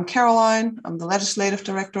earlier, I'm Caroline. I'm the Legislative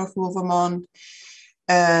Director of rural Vermont.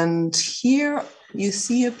 And here you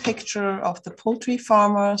see a picture of the poultry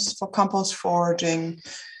farmers for compost foraging.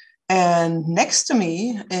 And next to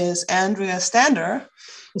me is Andrea Stander.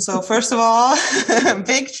 So first of all,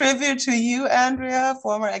 big tribute to you, Andrea,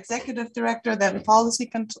 former executive director, then policy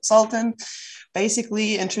consultant,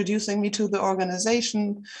 basically introducing me to the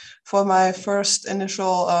organization for my first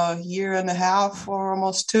initial year and a half or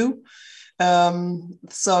almost two.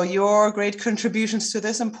 So your great contributions to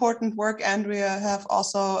this important work, Andrea, have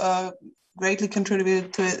also greatly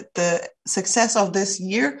contributed to the success of this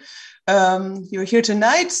year. You're here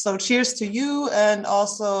tonight, so cheers to you, and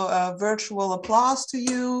also virtual applause to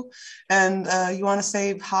you. And you want to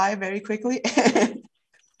say hi very quickly?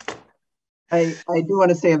 I do want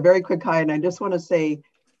to say a very quick hi, and I just want to say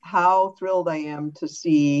how thrilled I am to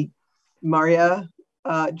see Maria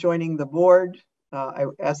joining the board,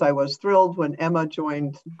 as I was thrilled when Emma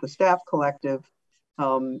joined the staff collective,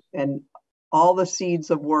 and all the seeds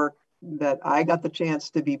of work that I got the chance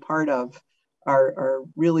to be part of are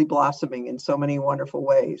really blossoming in so many wonderful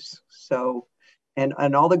ways. So,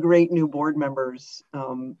 and all the great new board members,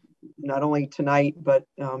 not only tonight, but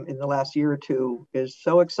in the last year or two, is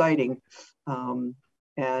so exciting. And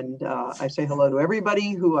I say hello to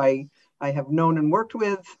everybody who I have known and worked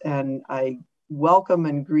with, and I welcome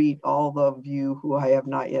and greet all of you who I have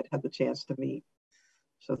not yet had the chance to meet.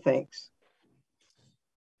 So thanks.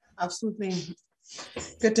 Absolutely.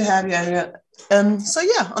 Good to have you, Andrea. So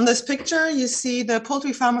yeah, on this picture, you see the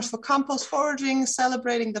Poultry Farmers for Compost Foraging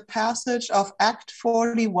celebrating the passage of Act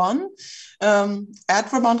 41 at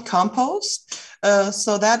Vermont Compost.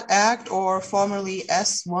 So that act, or formerly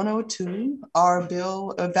S102, our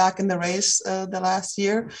bill back in the race the last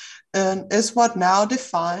year, is what now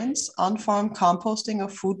defines on-farm composting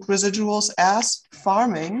of food residuals as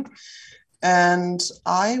farming. And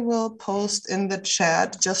I will post in the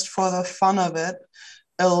chat, just for the fun of it,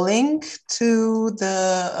 a link to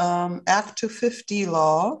the Act 250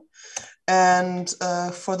 law. And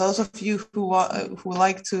for those of you who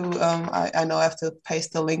like to, I know I have to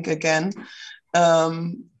paste the link again,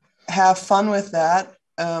 have fun with that.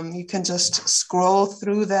 You can just scroll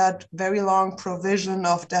through that very long provision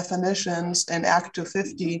of definitions in Act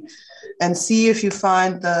 250 and see if you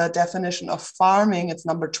find the definition of farming. It's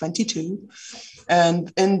number 22.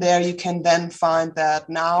 And in there, you can then find that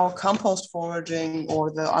now compost foraging,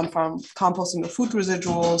 or the on-farm composting of food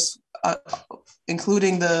residuals,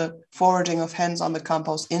 including the foraging of hens on the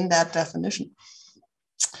compost, in that definition.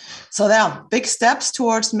 So there are big steps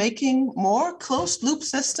towards making more closed loop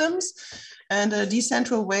systems and a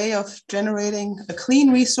decentral way of generating a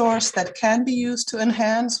clean resource that can be used to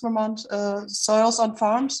enhance Vermont soils on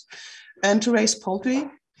farms and to raise poultry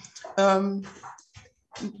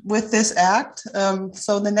with this act.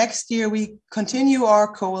 So the next year, we continue our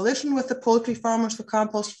coalition with the Poultry Farmers for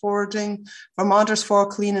Compost Foraging, Vermonters for a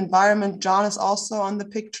Clean Environment. John is also on the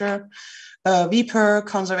picture. VPER,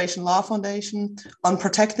 Conservation Law Foundation, on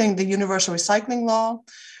protecting the universal recycling law,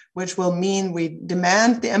 which will mean we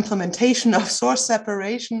demand the implementation of source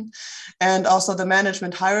separation and also the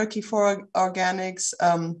management hierarchy for organics,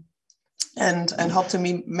 and hope to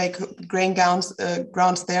make grain grounds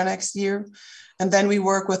there next year. And then we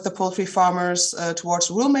work with the poultry farmers towards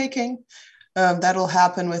rulemaking. That will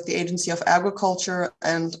happen with the Agency of Agriculture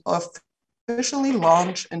and officially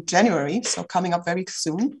launch in January, so coming up very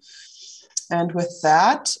soon. And with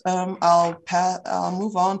that, I'll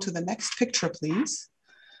move on to the next picture, please.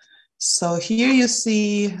 So here you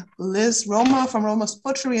see Liz Roma from Roma's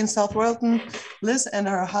Butchery in South Royalton. Liz and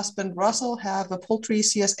her husband Russell have a poultry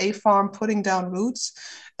CSA farm putting down roots.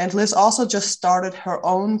 And Liz also just started her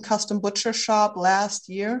own custom butcher shop last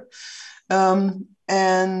year.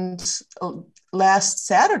 And last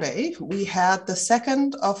Saturday, we had the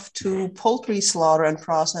second of 2 poultry slaughter and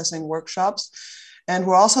processing workshops. And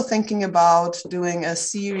we're also thinking about doing a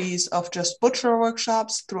series of just butcher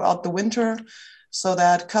workshops throughout the winter, so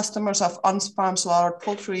that customers of on-farm slaughtered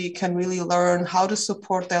poultry can really learn how to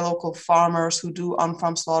support their local farmers who do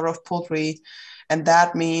on-farm slaughter of poultry, And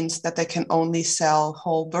that means that they can only sell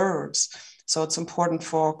whole birds. So it's important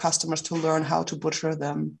for customers to learn how to butcher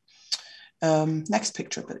them. Next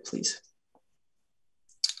picture, please.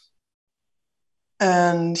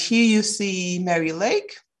 And here you see Mary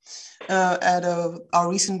Lake at our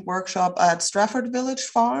recent workshop at Strafford Village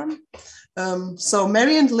Farm. So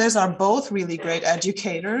Mary and Liz are both really great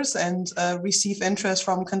educators and receive interest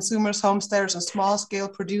from consumers, homesteaders, and small-scale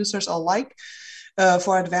producers alike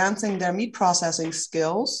for advancing their meat processing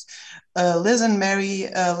skills. Liz and Mary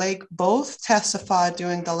Lake both testified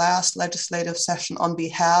during the last legislative session on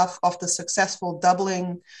behalf of the successful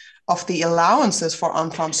doubling of the allowances for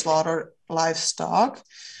on-farm slaughter livestock.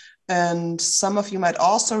 And some of you might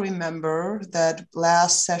also remember that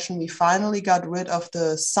last session we finally got rid of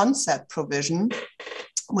the sunset provision,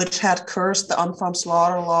 which had cursed the on-farm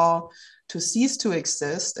slaughter law to cease to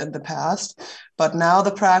exist in the past. But now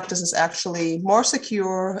the practice is actually more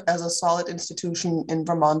secure as a solid institution in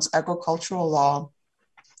Vermont's agricultural law.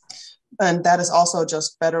 And that is also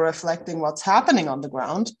just better reflecting what's happening on the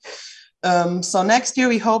ground. So next year,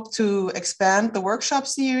 we hope to expand the workshop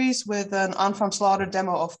series with an on-farm slaughter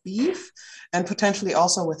demo of beef and potentially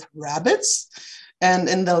also with rabbits. And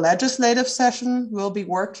in the legislative session, we'll be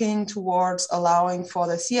working towards allowing for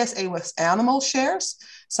the CSA with animal shares,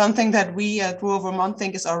 something that we at Rural Vermont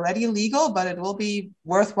think is already legal, but it will be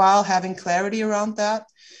worthwhile having clarity around that.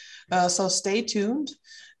 So stay tuned.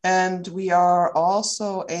 And we are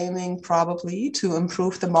also aiming probably to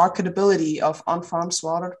improve the marketability of on-farm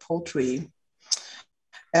slaughtered poultry.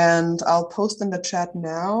 And I'll post in the chat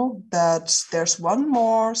now that there's one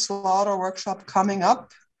more slaughter workshop coming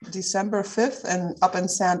up December 5th and up in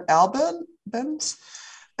St. Albans.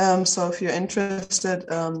 So if you're interested,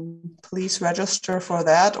 please register for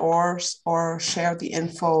that or share the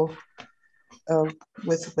info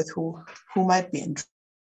with who might be interested.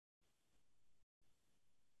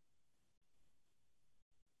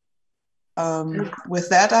 With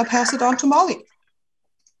that, I'll pass it on to Molly.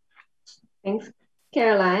 Thanks,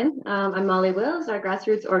 Caroline. I'm Molly Wills, our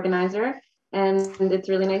grassroots organizer, and it's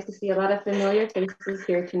really nice to see a lot of familiar faces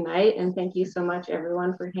here tonight. And thank you so much,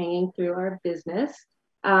 everyone, for hanging through our business.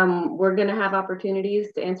 We're going to have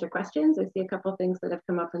opportunities to answer questions. I see a couple of things that have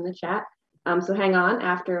come up in the chat. So hang on.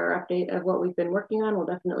 After our update of what we've been working on, we'll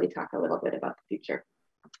definitely talk a little bit about the future.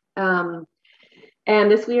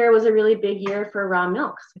 And this year was a really big year for raw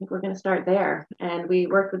milk. So I think we're going to start there. And we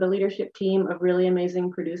worked with a leadership team of really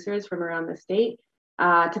amazing producers from around the state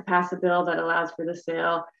to pass a bill that allows for the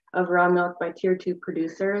sale of raw milk by tier 2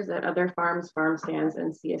 producers at other farms, farm stands,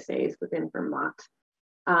 and CSAs within Vermont.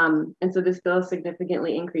 And so this bill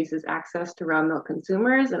significantly increases access to raw milk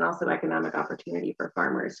consumers and also economic opportunity for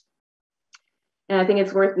farmers. And I think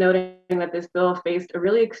it's worth noting that this bill faced a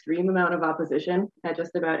really extreme amount of opposition at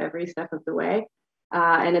just about every step of the way.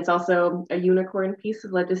 And it's also a unicorn piece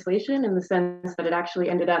of legislation in the sense that it actually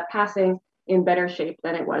ended up passing in better shape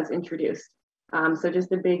than it was introduced. So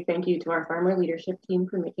just a big thank you to our farmer leadership team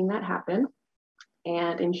for making that happen.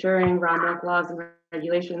 And ensuring raw milk laws and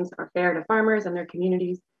regulations are fair to farmers and their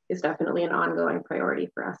communities is definitely an ongoing priority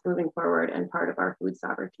for us moving forward and part of our food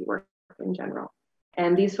sovereignty work in general.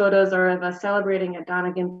 And these photos are of us celebrating at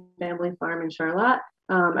Donegan Family Farm in Charlotte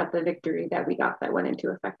at the victory that we got that went into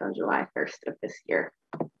effect on July 1st of this year.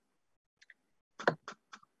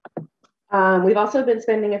 We've also been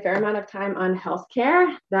spending a fair amount of time on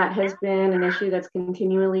healthcare. That has been an issue that's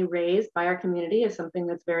continually raised by our community as something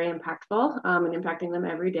that's very impactful and impacting them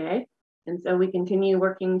every day. And so we continue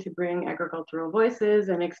working to bring agricultural voices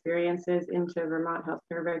and experiences into Vermont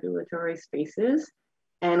healthcare regulatory spaces.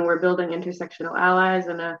 And we're building intersectional allies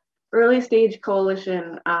and an early stage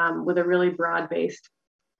coalition with a really broad-based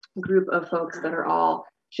group of folks that are all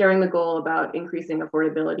sharing the goal about increasing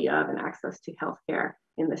affordability of and access to healthcare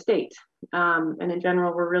in the state. And in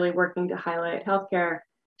general, we're really working to highlight healthcare,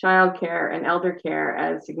 childcare, and elder care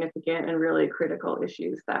as significant and really critical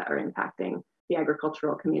issues that are impacting the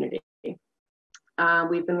agricultural community.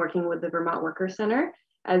 We've been working with the Vermont Worker Center,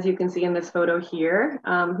 as you can see in this photo here,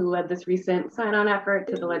 who led this recent sign-on effort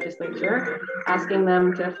to the legislature, asking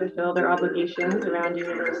them to fulfill their obligations around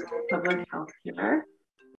universal public health care.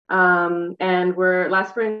 And last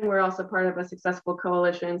spring, we're also part of a successful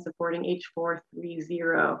coalition supporting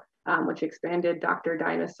H430, which expanded Dr.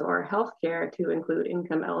 Dinosaur healthcare to include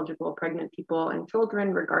income-eligible pregnant people and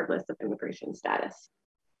children, regardless of immigration status.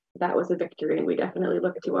 That was a victory, and we definitely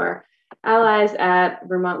look to our allies at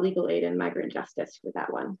Vermont Legal Aid and Migrant Justice for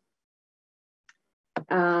that one.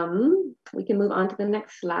 We can move on to the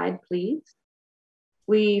next slide, please.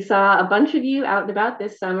 We saw a bunch of you out and about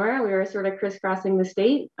this summer. We were sort of crisscrossing the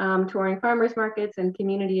state, touring farmers markets and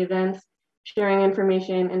community events. sharing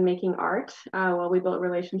information and making art while we built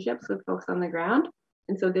relationships with folks on the ground.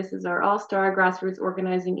 And so this is our all-star grassroots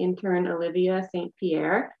organizing intern, Olivia St.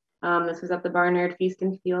 Pierre. This was at the Barnard Feast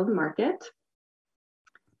and Field Market.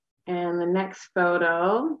 And the next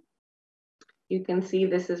photo, you can see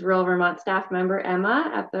this is rural Vermont staff member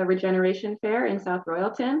Emma at the Regeneration Fair in South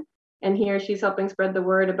Royalton. And here she's helping spread the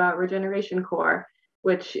word about Regeneration Corps,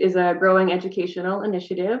 which is a growing educational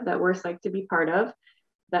initiative that we're psyched to be part of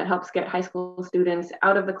that helps get high school students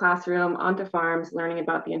out of the classroom onto farms, learning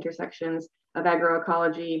about the intersections of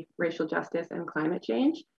agroecology, racial justice, and climate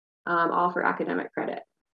change, all for academic credit.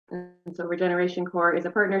 And so Regeneration Corps is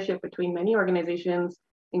a partnership between many organizations,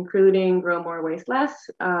 including Grow More, Waste Less,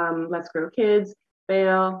 Let's Grow Kids,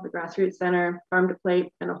 FAIL, the Grassroots Center, Farm to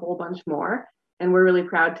Plate, and a whole bunch more. And we're really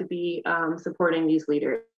proud to be supporting these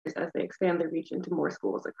leaders as they expand their reach into more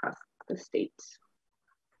schools across the state.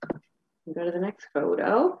 We'll go to the next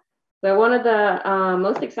photo. So one of the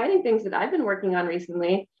most exciting things that I've been working on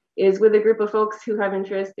recently is with a group of folks who have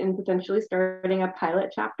interest in potentially starting a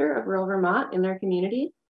pilot chapter of rural Vermont in their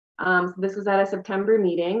community. So this was at a September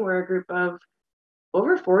meeting where a group of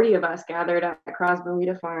over 40 of us gathered at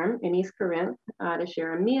Crosby Farm in East Corinth to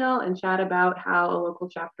share a meal and chat about how a local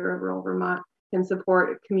chapter of rural Vermont can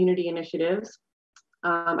support community initiatives.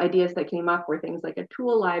 Ideas that came up were things like a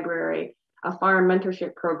tool library, a farm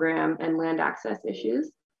mentorship program, and land access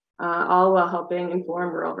issues, all while helping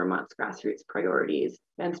inform rural Vermont's grassroots priorities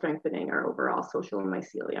and strengthening our overall social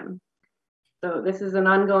mycelium. So this is an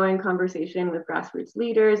ongoing conversation with grassroots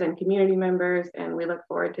leaders and community members, and we look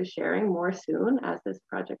forward to sharing more soon as this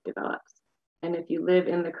project develops. And if you live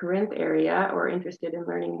in the Corinth area or interested in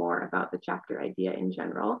learning more about the chapter idea in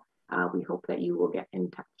general, we hope that you will get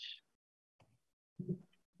in touch.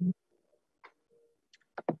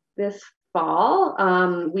 This fall,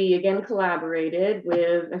 we again collaborated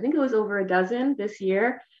with, I think it was over a dozen this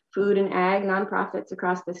year, food and ag nonprofits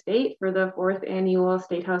across the state for the 4th annual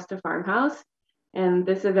State House to Farmhouse. And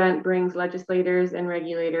this event brings legislators and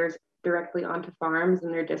regulators directly onto farms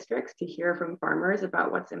in their districts to hear from farmers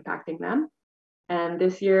about what's impacting them. And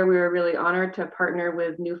this year we were really honored to partner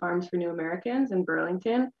with New Farms for New Americans in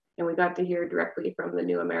Burlington. And we got to hear directly from the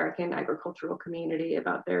New American agricultural community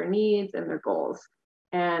about their needs and their goals.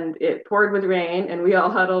 And it poured with rain and we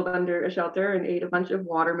all huddled under a shelter and ate a bunch of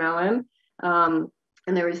watermelon.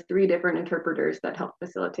 And there was 3 different interpreters that helped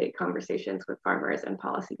facilitate conversations with farmers and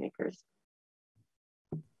policymakers.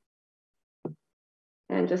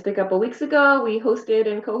 And just a couple weeks ago, we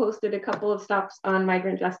hosted and co-hosted a couple of stops on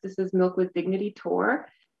Migrant Justice's Milk with Dignity tour.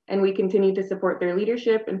 And we continue to support their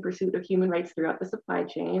leadership in pursuit of human rights throughout the supply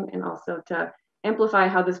chain, and also to amplify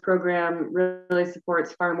how this program really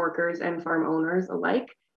supports farm workers and farm owners alike,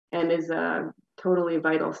 and is a totally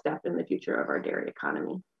vital step in the future of our dairy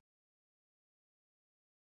economy.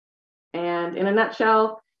 And in a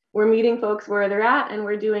nutshell, we're meeting folks where they're at, and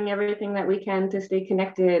we're doing everything that we can to stay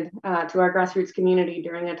connected to our grassroots community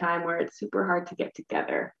during a time where it's super hard to get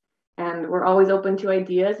together. And we're always open to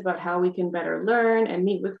ideas about how we can better learn and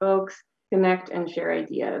meet with folks, connect and share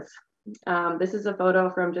ideas. This is a photo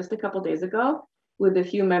from just a couple days ago with a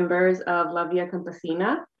few members of La Via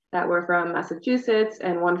Campesina that were from Massachusetts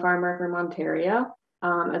and one farmer from Ontario,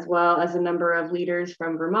 as well as a number of leaders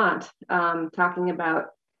from Vermont, talking about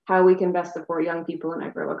how we can best support young people in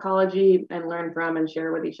agroecology and learn from and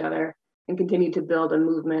share with each other and continue to build a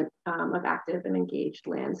movement of active and engaged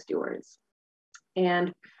land stewards.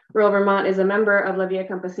 And Rural Vermont is a member of La Via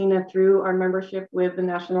Campesina through our membership with the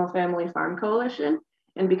National Family Farm Coalition.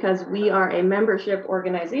 And because we are a membership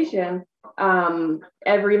organization,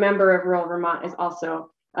 every member of Rural Vermont is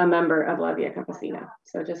also a member of La Via Campesina.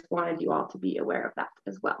 So just wanted you all to be aware of that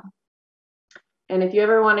as well. And if you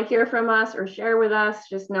ever want to hear from us or share with us,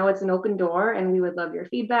 just know it's an open door and we would love your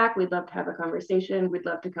feedback. We'd love to have a conversation. We'd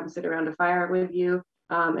love to come sit around a fire with you.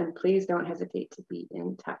 And please don't hesitate to be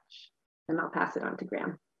in touch. And I'll pass it on to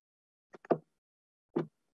Graham.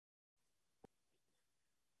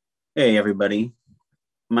 Hey, everybody.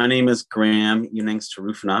 My name is Graham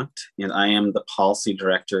Unangst-Rufnacht, and I am the policy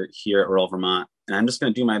director here at Rural Vermont. And I'm just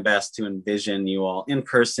going to do my best to envision you all in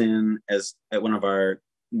person as at one of our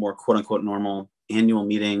more quote unquote normal annual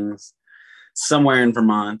meetings somewhere in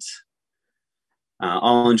Vermont,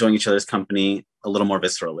 all enjoying each other's company a little more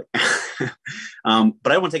viscerally.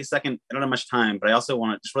 But I want to take a second. I don't have much time, but I also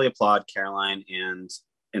want to just really applaud Caroline and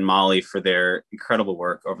Molly for their incredible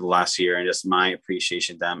work over the last year, and just my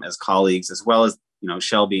appreciation of them as colleagues, as well as,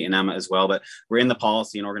 Shelby and Emma as well. But we're in the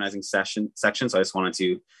policy and organizing section. So I just wanted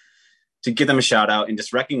to to give them a shout out and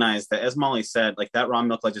just recognize that, as Molly said, like that raw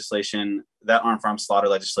milk legislation, that on-farm slaughter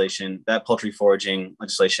legislation, that poultry foraging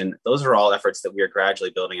legislation, those are all efforts that we are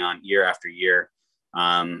gradually building on year after year.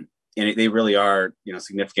 And they really are,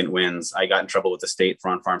 significant wins. I got in trouble with the state for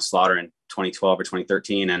on-farm slaughter in 2012 or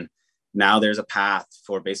 2013. And now there's a path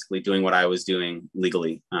for basically doing what I was doing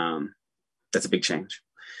legally. That's a big change.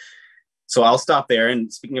 So I'll stop there.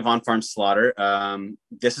 And speaking of on-farm slaughter,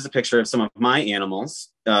 this is a picture of some of my animals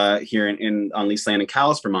here on leased land in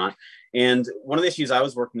Calais, Vermont. And one of the issues I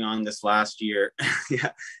was working on this last year,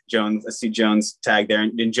 yeah, Jones, I see Jones tag there.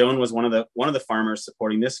 And Joan was one of the farmers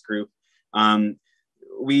supporting this group.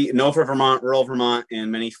 We know for Vermont, rural Vermont,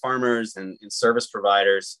 and many farmers and service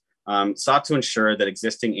providers sought to ensure that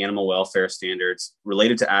existing animal welfare standards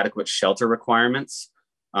related to adequate shelter requirements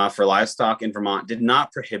for livestock in Vermont did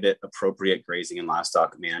not prohibit appropriate grazing and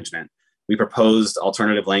livestock management. We proposed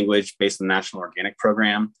alternative language based on the National Organic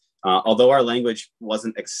Program. Although our language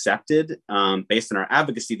wasn't accepted based on our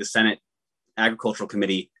advocacy, the Senate Agricultural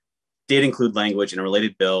Committee did include language in a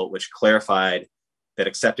related bill which clarified that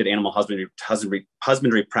accepted animal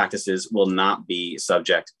husbandry practices will not be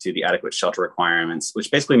subject to the adequate shelter requirements, which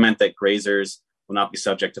basically meant that grazers will not be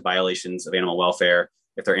subject to violations of animal welfare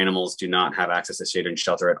if their animals do not have access to shade and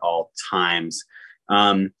shelter at all times.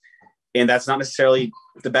 And that's not necessarily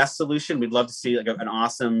the best solution. We'd love to see like an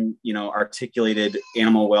awesome, articulated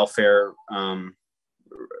animal welfare,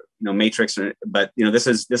 matrix. But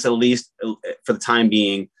this at least for the time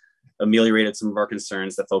being ameliorated some of our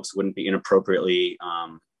concerns that folks wouldn't be inappropriately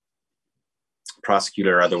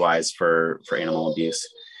prosecuted or otherwise for animal abuse.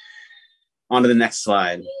 On to the next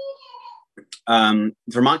slide.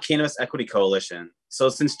 Vermont Cannabis Equity Coalition. So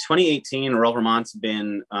since 2018, Rural Vermont's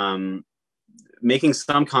been making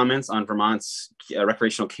some comments on Vermont's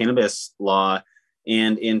recreational cannabis law.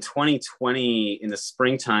 And in 2020, in the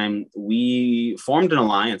springtime, we formed an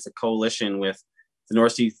alliance, a coalition with the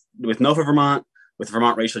Northeast, with NOFA Vermont, with the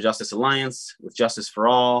Vermont Racial Justice Alliance, with Justice for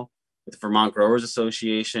All, with the Vermont Growers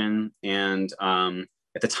Association, and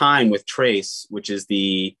at the time with TRACE, which is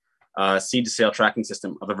the seed to sale tracking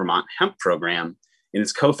system of the Vermont Hemp Program. And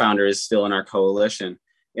its co-founder is still in our coalition.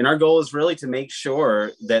 And our goal is really to make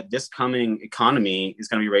sure that this coming economy is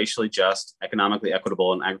going to be racially just, economically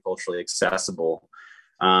equitable, and agriculturally accessible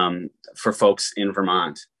for folks in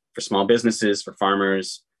Vermont, for small businesses, for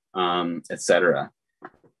farmers, et cetera.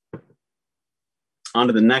 On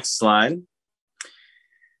to the next slide.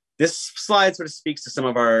 This slide sort of speaks to some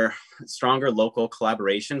of our stronger local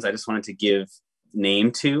collaborations I just wanted to give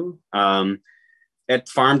name to. At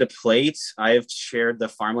Farm to Plate, I have chaired the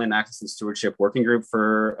Farmland Access and Stewardship Working Group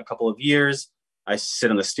for a couple of years. I sit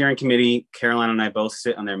on the steering committee. Caroline and I both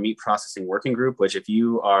sit on their meat processing working group, which if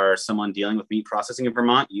you are someone dealing with meat processing in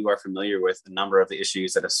Vermont, you are familiar with a number of the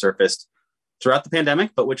issues that have surfaced throughout the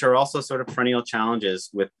pandemic, but which are also sort of perennial challenges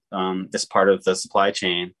with this part of the supply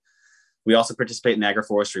chain. We also participate in the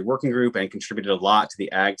agroforestry working group and contributed a lot to the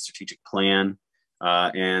ag strategic plan.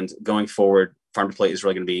 And going forward, Farm to Plate is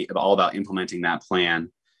really going to be all about implementing that plan.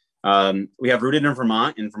 We have Rooted in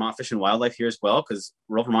Vermont Fish and Wildlife here as well, because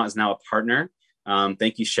Rural Vermont is now a partner.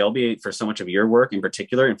 Thank you, Shelby, for so much of your work in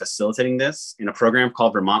particular in facilitating this in a program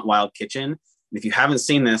called Vermont Wild Kitchen. And if you haven't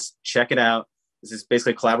seen this, check it out. This is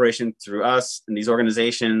basically a collaboration through us and these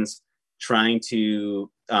organizations trying to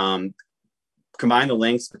combine the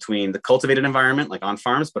links between the cultivated environment, like on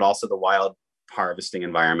farms, but also the wild harvesting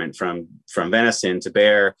environment from venison to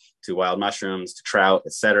bear to wild mushrooms to trout,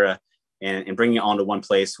 et cetera, and bringing it all into one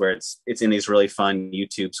place where it's in these really fun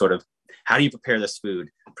YouTube sort of, how do you prepare this food?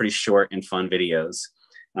 Pretty short and fun videos.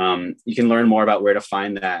 You can learn more about where to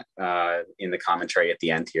find that in the commentary at the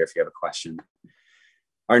end here if you have a question.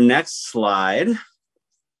 Our next slide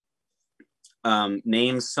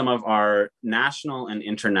names some of our national and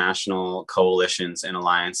international coalitions and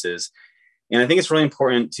alliances. And I think it's really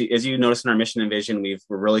important to, as you notice in our mission and vision,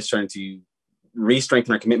 we're really starting to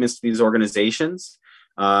re-strengthen our commitments to these organizations.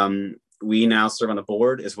 We now serve on the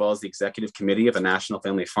board as well as the executive committee of the National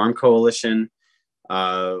Family Farm Coalition.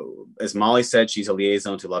 As Molly said, she's a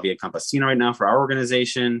liaison to La Via Campesina right now for our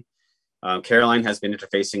organization. Caroline has been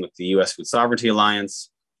interfacing with the U.S. Food Sovereignty Alliance.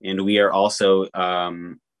 And we are also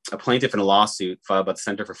a plaintiff in a lawsuit filed by the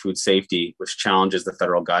Center for Food Safety, which challenges the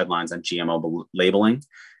federal guidelines on GMO labeling.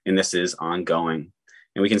 And this is ongoing.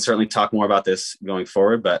 And we can certainly talk more about this going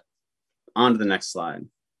forward, but on to the next slide.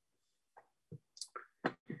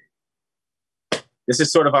 This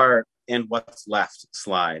is sort of our and what's left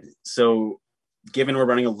slide. So given we're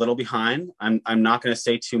running a little behind, I'm not going to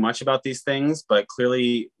say too much about these things, but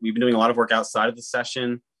clearly we've been doing a lot of work outside of the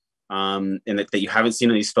session. and that you haven't seen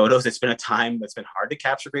in these photos. It's been a time that's been hard to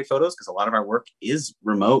capture great photos because a lot of our work is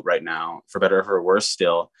remote right now, for better or for worse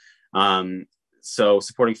still. So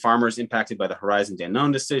supporting farmers impacted by the Horizon to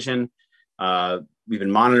Unknown decision. We've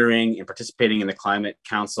been monitoring and participating in the Climate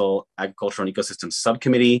Council Agricultural and Ecosystem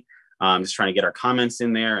Subcommittee, just trying to get our comments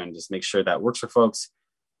in there and just make sure that works for folks.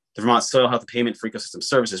 The Vermont Soil Health and Payment for Ecosystem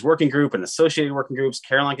Services Working Group and associated working groups.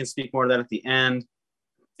 Caroline can speak more to that at the end,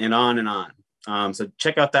 and on and on. So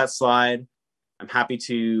check out that slide. We're happy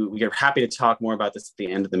to talk more about this at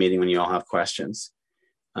the end of the meeting when you all have questions.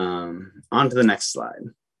 On to the next slide.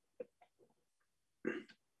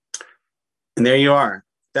 And there you are.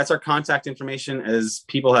 That's our contact information. As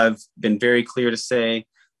people have been very clear to say,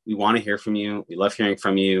 we want to hear from you. We love hearing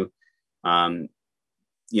from you.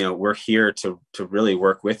 We're here to really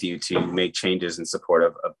work with you to make changes in support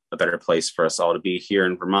of a better place for us all to be here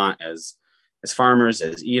in Vermont as farmers,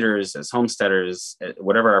 as eaters, as homesteaders,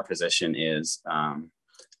 whatever our position is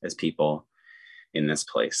as people in this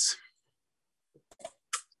place.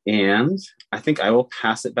 And I think I will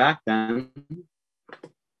pass it back then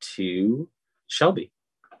to Shelby.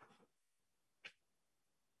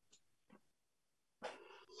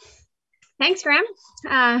 Thanks, Graham,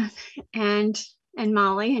 and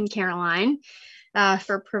Molly and Caroline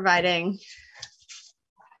for providing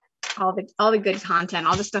all the good content,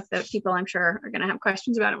 all the stuff that people I'm sure are going to have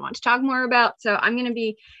questions about and want to talk more about. So I'm going to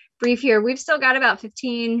be brief here. We've still got about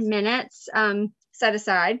 15 minutes set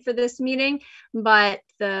aside for this meeting, but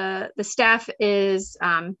the staff is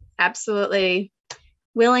absolutely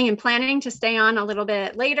willing and planning to stay on a little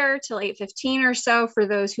bit later till 8:15 or so for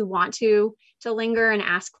those who want to linger and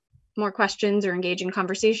ask more questions or engage in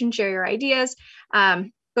conversation, share your ideas.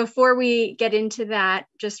 Before we get into that,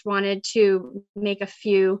 just wanted to make a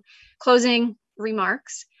few closing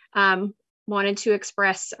remarks. Wanted to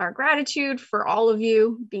express our gratitude for all of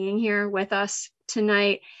you being here with us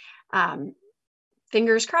tonight.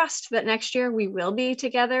 Fingers crossed that next year we will be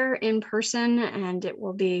together in person and it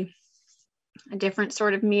will be a different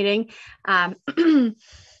sort of meeting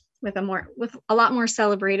with a lot more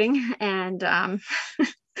celebrating and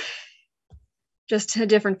just a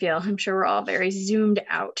different feel. I'm sure we're all very zoomed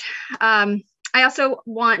out. I also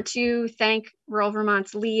want to thank Rural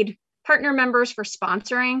Vermont's lead partner members for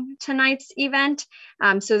sponsoring tonight's event.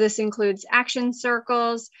 So this includes Action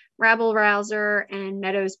Circles, Rabble Rouser, and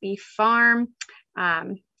Meadows Beef Farm.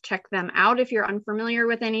 Check them out if you're unfamiliar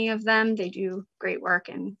with any of them. They do great work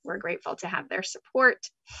and we're grateful to have their support.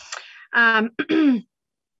 And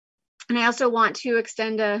I also want to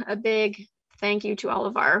extend a big thank you to all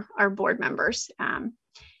of our board members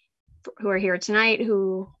who are here tonight,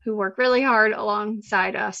 who work really hard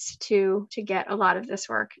alongside us to get a lot of this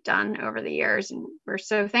work done over the years. And we're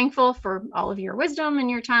so thankful for all of your wisdom and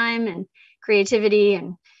your time and creativity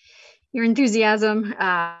and your enthusiasm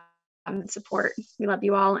and support. We love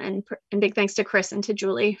you all, and big thanks to Chris and to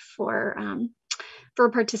Julie for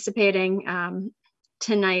participating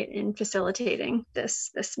tonight in facilitating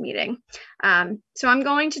this meeting. So I'm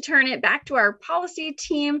going to turn it back to our policy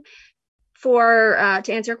team to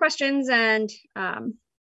answer questions and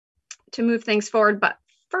to move things forward. But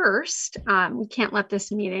first, we can't let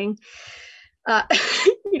this meeting,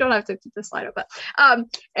 you don't have to keep the slide up, but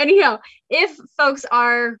anyhow, if folks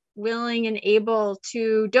are willing and able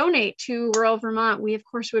to donate to Rural Vermont, we of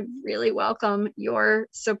course would really welcome your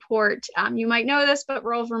support. You might know this, but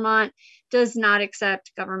Rural Vermont does not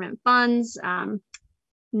accept government funds,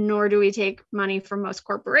 nor do we take money from most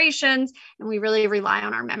corporations. And we really rely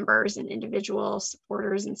on our members and individual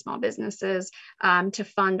supporters and small businesses to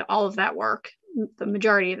fund all of that work, the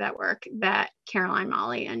majority of that work that Caroline,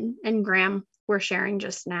 Molly, and Graham were sharing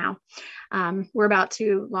just now. We're about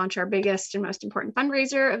to launch our biggest and most important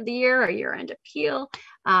fundraiser of the year, our year-end appeal.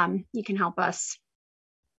 You can help us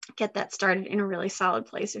get that started in a really solid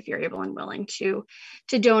place if you're able and willing to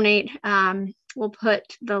donate. We'll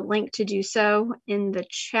put the link to do so in the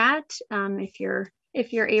chat if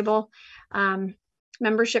you're able.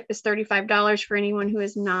 Membership is $35 for anyone who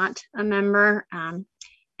is not a member, and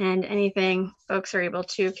anything folks are able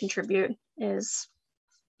to contribute is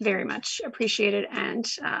very much appreciated, and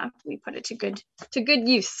we put it to good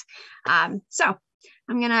use. So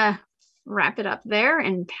I'm gonna wrap it up there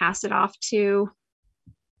and pass it off to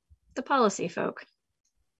the policy folk.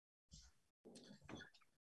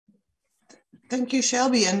 Thank you,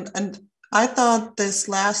 Shelby. And I thought this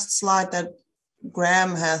last slide that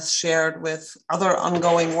Graham has shared with other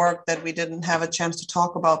ongoing work that we didn't have a chance to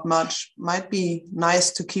talk about much might be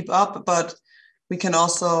nice to keep up, but we can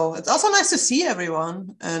also, it's also nice to see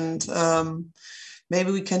everyone, and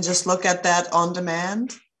maybe we can just look at that on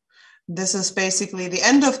demand. this is basically the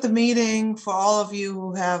end of the meeting for all of you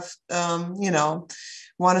who have,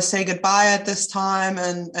 want to say goodbye at this time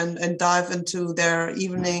and dive into their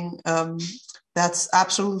evening. That's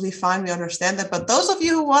absolutely fine. We understand that. But those of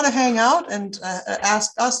you who want to hang out and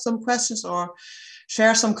ask us some questions or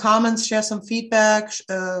share some comments, share some feedback,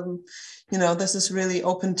 this is really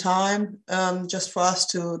open time just for us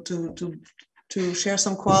to share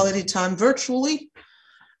some quality time virtually.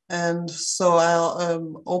 And so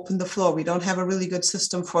I'll open the floor. We don't have a really good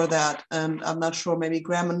system for that. And I'm not sure, maybe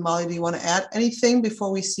Graham and Molly, do you want to add anything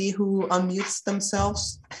before we see who unmutes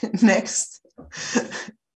themselves next?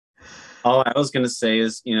 All I was going to say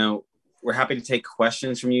is, we're happy to take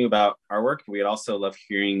questions from you about our work. We'd also love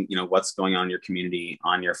hearing, what's going on in your community,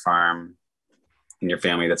 on your farm, in your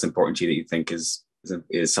family that's important to you that you think is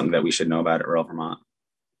something that we should know about at rural Vermont.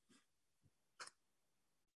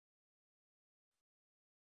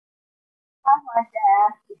 I'd like to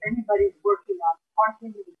ask if anybody's working on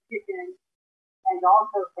parsing the chicken and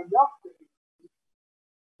also for milk producers,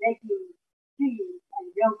 making cheese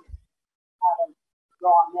and yogurt out of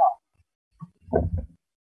raw milk.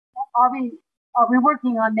 Are we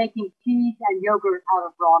working on making cheese and yogurt out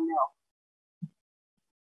of raw milk?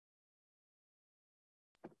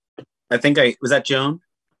 I think was that Joan?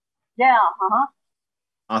 Yeah,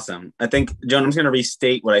 Awesome. I think, Joan, I'm just going to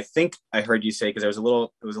restate what I think I heard you say, because came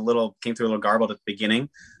through a little garbled at the beginning,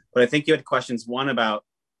 but I think you had questions, one about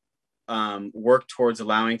work towards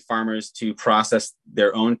allowing farmers to process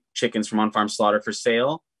their own chickens from on-farm slaughter for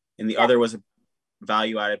sale. And the other was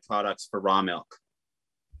value-added products for raw milk.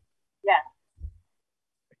 Yeah.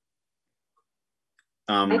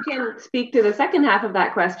 I can speak to the second half of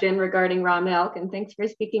that question regarding raw milk, and thanks for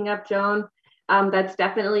speaking up, Joan. That's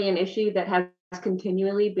definitely an issue that has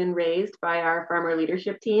continually been raised by our farmer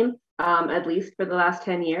leadership team, at least for the last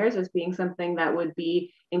 10 years, as being something that would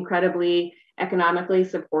be incredibly economically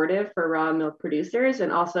supportive for raw milk producers,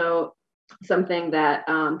 and also something that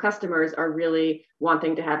customers are really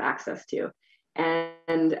wanting to have access to.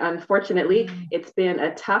 And unfortunately, it's been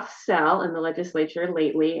a tough sell in the legislature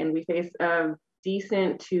lately, and we face a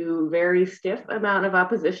decent to very stiff amount of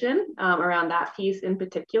opposition around that piece in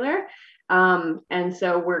particular. And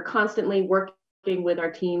so we're constantly working with our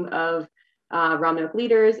team of raw milk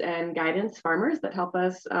leaders and guidance farmers that help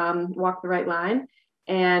us walk the right line,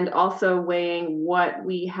 and also weighing what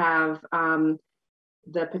we have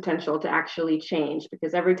the potential to actually change,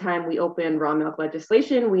 because every time we open raw milk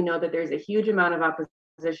legislation, we know that there's a huge amount of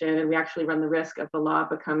opposition, and we actually run the risk of the law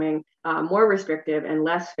becoming more restrictive and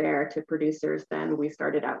less fair to producers than we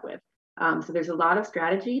started out with. So there's a lot of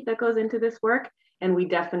strategy that goes into this work, and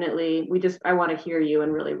I want to hear you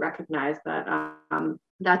and really recognize that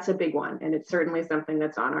that's a big one, and it's certainly something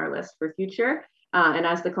that's on our list for future. And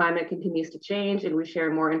as the climate continues to change and we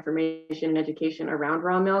share more information and education around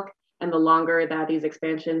raw milk, and the longer that these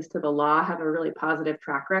expansions to the law have a really positive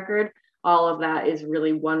track record, all of that is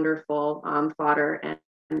really wonderful fodder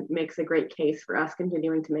and makes a great case for us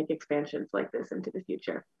continuing to make expansions like this into the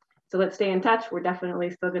future. So let's stay in touch. We're definitely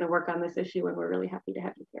still going to work on this issue, and we're really happy to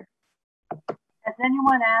have you here. Has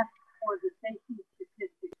anyone asked for the safety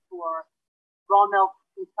statistics for raw milk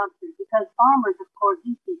consumption? Because farmers, of course,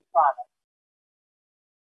 eat these products.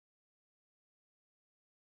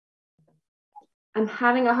 I'm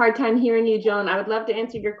having a hard time hearing you, Joan. I would love to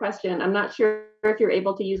answer your question. I'm not sure if you're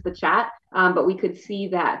able to use the chat, but we could see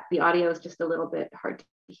that the audio is just a little bit hard to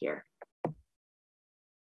hear.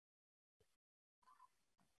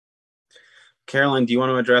 Caroline, do you want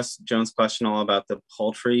to address Joan's question all about the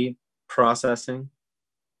poultry processing?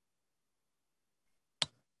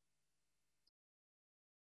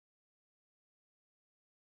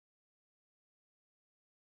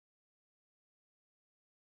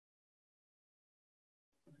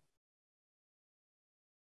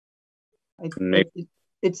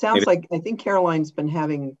 It sounds like, I think Caroline's been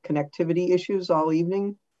having connectivity issues all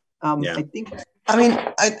evening. Yeah.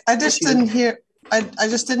 I just didn't hear. I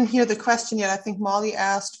just didn't hear the question yet. I think Molly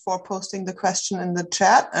asked for posting the question in the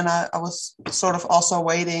chat, and I was sort of also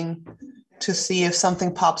waiting to see if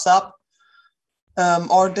something pops up.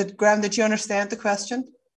 Or Graham, did you understand the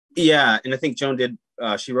question? Yeah, and I think Joan did.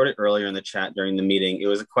 She wrote it earlier in the chat during the meeting. It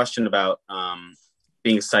was a question about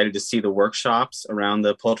being excited to see the workshops around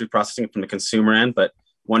the poultry processing from the consumer end, but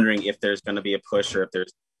wondering if there's going to be a push, or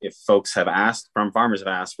if farmers have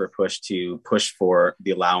asked for a push for the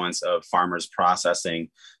allowance of farmers processing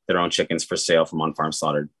their own chickens for sale from on-farm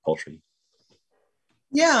slaughtered poultry.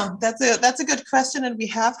 Yeah, that's a good question, and we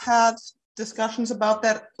have had discussions about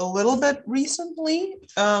that a little bit recently.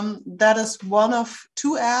 That is one of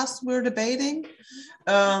two asks we're debating.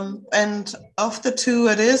 And of the two,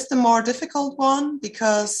 it is the more difficult one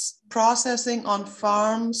because processing on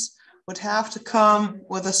farms would have to come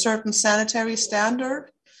with a certain sanitary standard.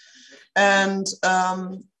 And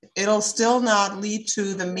it'll still not lead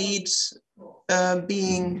to the meat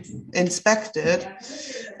being inspected,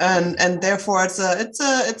 and therefore it's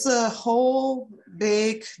a whole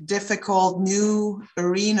big, difficult new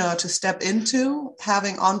arena to step into,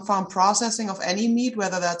 having on-farm processing of any meat,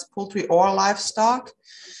 whether that's poultry or livestock.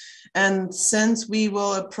 And since we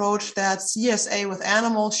will approach that CSA with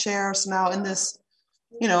animal shares now in this,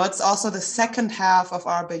 it's also the second half of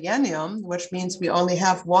our biennium, which means we only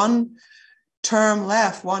have one term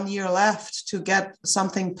left, 1 year left to get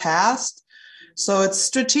something passed. So it's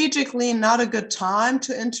strategically not a good time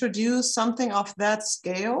to introduce something of that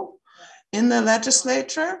scale in the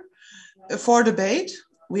legislature for debate.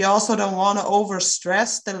 We also don't want to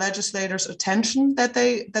overstress the legislators' attention that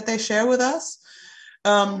they share with us.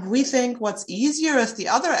 We think what's easier is the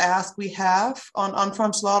other ask we have on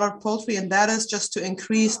on-farm slaughtered poultry, and that is just to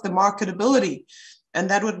increase the marketability. And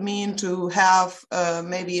that would mean to have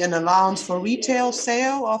maybe an allowance for retail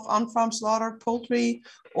sale of on-farm slaughtered poultry,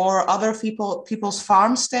 or other people's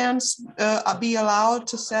farm stands be allowed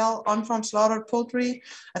to sell on-farm slaughtered poultry.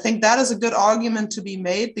 I think that is a good argument to be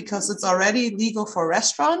made because it's already legal for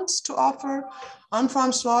restaurants to offer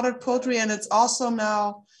on-farm slaughtered poultry. And it's also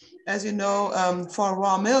now, as you know, for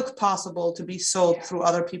raw milk possible to be sold through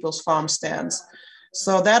other people's farm stands.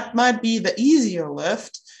 So that might be the easier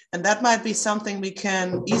lift. And that might be something we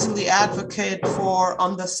can easily advocate for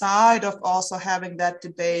on the side of also having that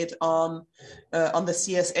debate on the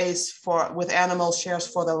CSAs with animal shares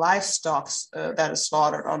for the livestock that is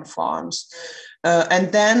slaughtered on farms.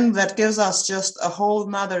 And then that gives us just a whole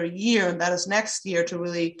nother year, and that is next year, to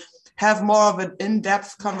really have more of an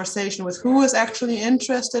in-depth conversation with who is actually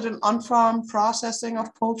interested in on-farm processing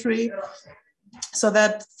of poultry, so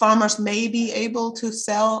that farmers may be able to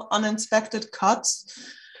sell uninspected cuts.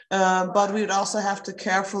 But we would also have to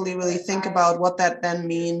carefully really think about what that then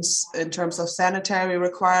means in terms of sanitary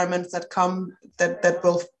requirements that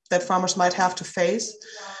farmers might have to face.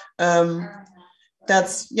 It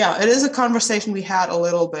is a conversation we had a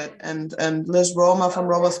little bit, and Liz Roma from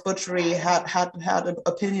Roma's Butchery had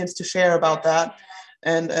opinions to share about that.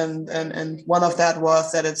 And one of that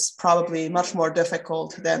was that it's probably much more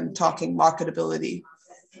difficult than talking marketability.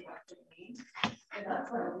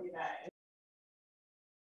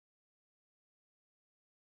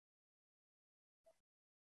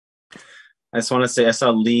 I just want to say, I saw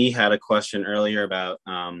Lee had a question earlier about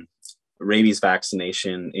rabies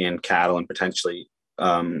vaccination in cattle and potentially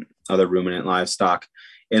other ruminant livestock.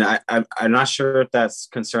 And I'm not sure if that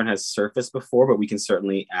concern has surfaced before, but we can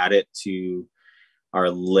certainly add it to our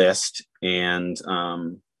list. And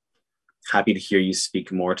happy to hear you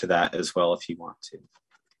speak more to that as well if you want to.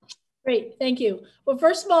 Great, thank you. Well,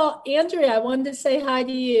 first of all, Andrea, I wanted to say hi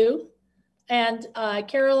to you. And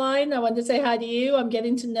Caroline, I wanted to say hi to you. I'm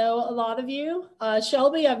getting to know a lot of you.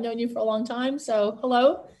 Shelby, I've known you for a long time, so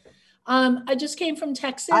hello. I just came from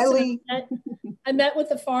Texas. Hi, Lee. I met with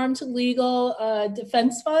the Farm to Legal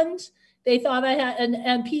Defense Fund. They thought I had,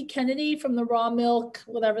 and Pete Kennedy from the Raw Milk,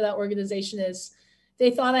 whatever that organization is.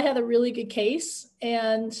 They thought I had a really good case.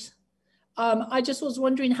 And I just was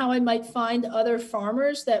wondering how I might find other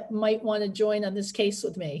farmers that might want to join on this case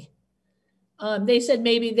with me. They said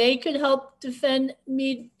maybe they could help defend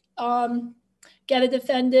me, get a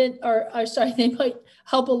defendant, or sorry, they might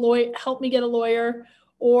help me get a lawyer,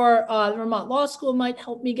 or the Vermont Law School might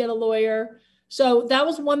help me get a lawyer. So that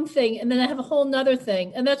was one thing. And then I have a whole nother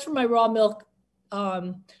thing, and that's for my raw milk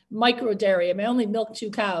micro dairy. I mean, I only milk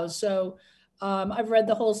 2 cows. So I've read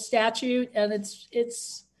the whole statute, and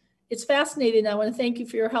it's fascinating. I want to thank you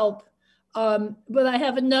for your help. But I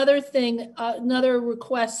have another thing, another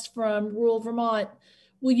request from rural Vermont.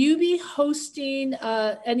 Will you be hosting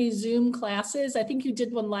any Zoom classes? I think you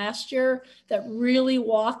did one last year that really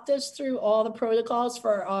walked us through all the protocols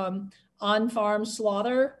for on-farm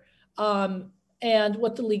slaughter and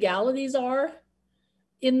what the legalities are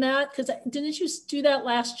in that. Because didn't you do that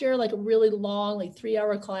last year, like a really long, like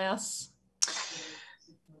 3-hour class?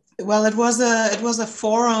 Well, it was a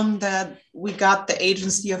forum that we got the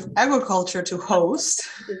Agency of Agriculture to host.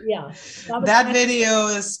 Yeah, that video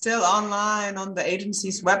is still online on the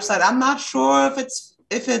agency's website. I'm not sure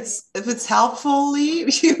if it's helpful, Lee.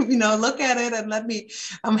 Look at it and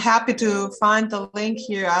I'm happy to find the link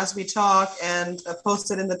here as we talk and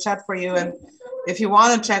post it in the chat for you. And if you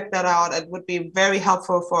want to check that out, it would be very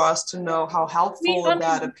helpful for us to know how helpful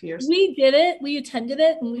that appears. We did it. We attended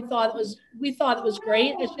it, and we thought it was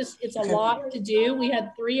great. It's a lot to do. We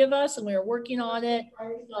had 3 of us, and we were working on it.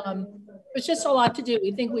 It's just a lot to do.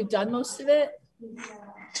 We think we've done most of it.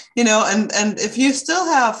 You know, and if you still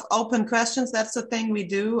have open questions, that's the thing we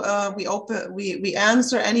do. We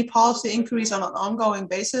answer any policy inquiries on an ongoing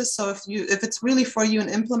basis. So if it's really for you an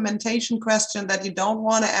implementation question that you don't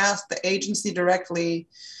want to ask the agency directly,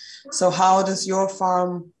 so how does your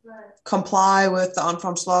farm comply with the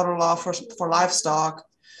on-farm slaughter law for livestock?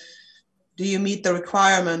 Do you meet the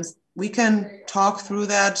requirements? We can talk through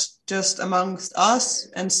that just amongst us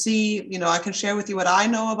and see, you know, I can share with you what I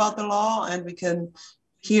know about the law, and we can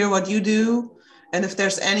hear what you do. And if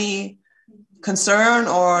there's any concern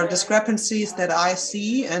or discrepancies that I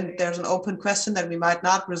see, and there's an open question that we might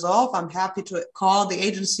not resolve, I'm happy to call the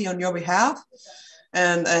agency on your behalf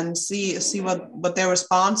and see what their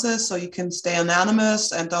response is, so you can stay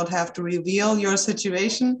anonymous and don't have to reveal your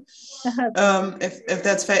situation, if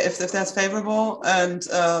that's favorable. And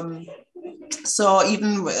so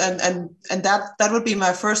even and that would be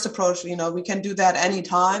my first approach. You know, we can do that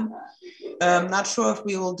anytime. I'm not sure if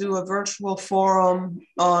we will do a virtual forum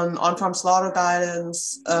on on-farm slaughter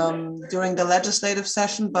guidance during the legislative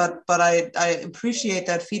session, but I appreciate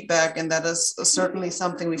that feedback, and that is certainly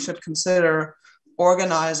something we should consider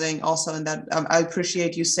organizing also. And that I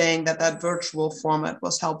appreciate you saying that virtual format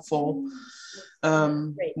was helpful.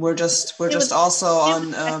 We're just also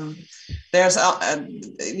on there's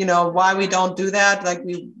you know, why we don't do that, like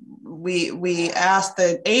we asked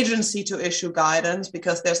the agency to issue guidance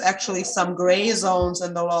because there's actually some gray zones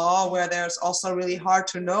in the law where there's also really hard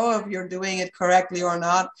to know if you're doing it correctly or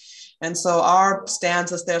not. And so our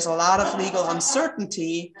stance is there's a lot of legal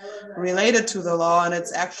uncertainty related to the law, and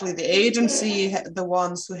it's actually the agency, the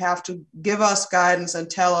ones who have to give us guidance and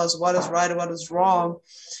tell us what is right and what is wrong.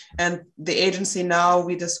 And the agency now,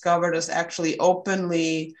 we discovered, is actually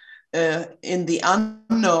openly in the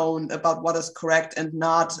unknown about what is correct and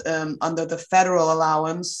not under the federal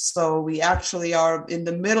allowance. So we actually are in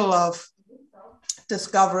the middle of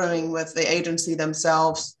discovering with the agency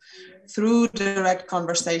themselves through direct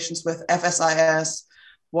conversations with FSIS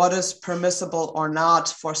what is permissible or not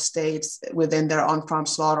for states within their on-farm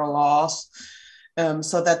slaughter laws.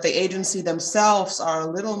 So that the agency themselves are a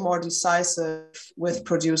little more decisive with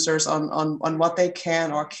producers on what they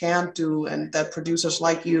can or can't do, and that producers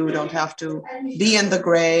like you don't have to be in the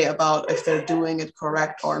gray about if they're doing it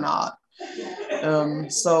correct or not.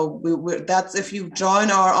 So that's, if you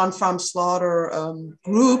join our on-farm slaughter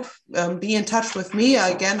group, be in touch with me.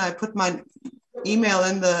 Again, I put my email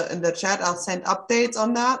in the chat. I'll send updates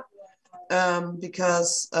on that.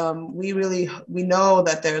 Because we know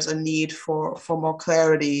that there's a need for more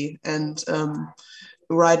clarity, and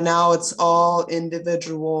right now it's all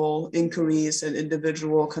individual inquiries and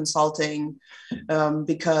individual consulting,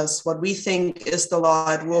 because what we think is the law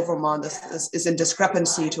at rural Vermont is in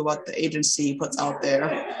discrepancy to what the agency puts out there,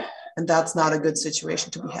 and that's not a good situation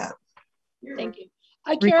to be had. Thank you.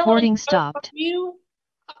 Recording stopped.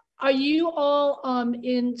 Are you all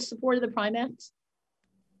in support of the Prime Act?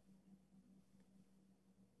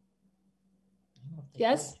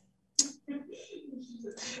 Yes.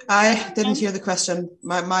 I didn't hear the question.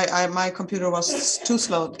 My computer was too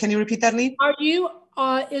slow. Can you repeat that, Lee? Are you?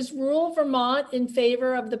 Is rural Vermont in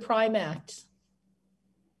favor of the Prime Act?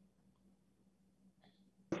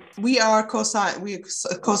 We are co-sign. We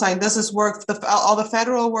co-sign. This is work. All the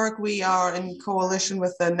federal work. We are in coalition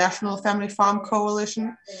with the National Family Farm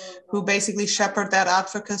Coalition, who basically shepherd that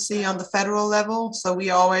advocacy on the federal level. So we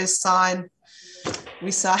always sign. We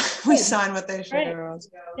sign what they share.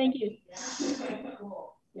 Thank you.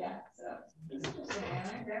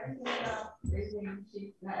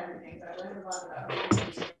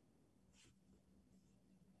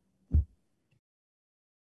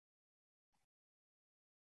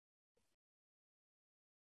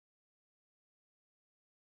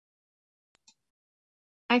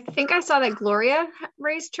 I think I saw that Gloria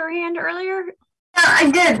raised her hand earlier. Yeah, I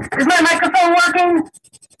did. Is my microphone working?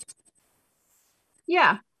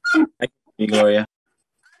 Yeah. Hey, Gloria.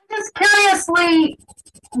 Just curiously,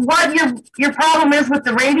 what your problem is with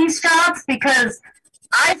the rabies shots, because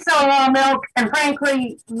I sell raw milk, and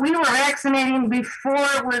frankly, we were vaccinating before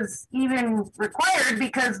it was even required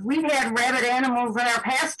because we had rabid animals in our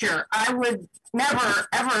pasture. I would never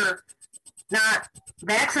ever not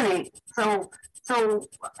vaccinate. So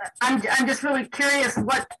I'm just really curious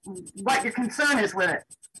what your concern is with it.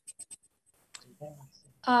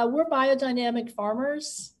 We're biodynamic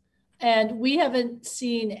farmers, And we haven't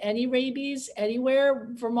seen any rabies anywhere.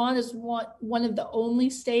 Vermont is one of the only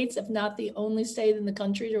states, if not the only state in the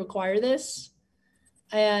country to require this.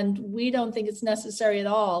 And we don't think it's necessary at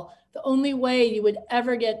all. The only way you would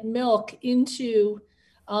ever get milk into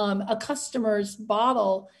a customer's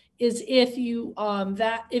bottle is if you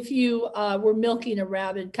were milking a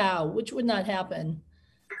rabid cow, which would not happen.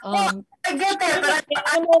 I get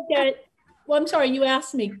that, well, I'm sorry, you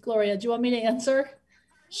asked me, Gloria. Do you want me to answer?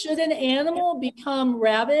 Should an animal become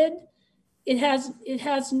rabid, it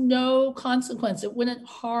has no consequence. It wouldn't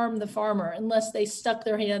harm the farmer unless they stuck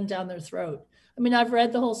their hand down their throat. I mean, I've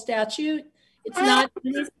read the whole statute. It's not.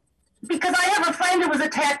 Because I have a friend who was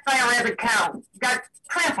attacked by a rabid cow, got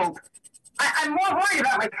trampled. I'm more worried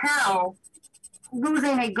about my cow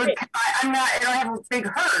losing a good cow. I don't have a big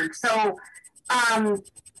herd. So,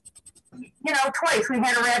 twice we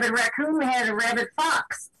had a rabid raccoon, we had a rabid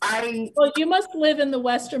fox. Well, you must live in the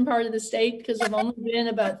western part of the state because there've only been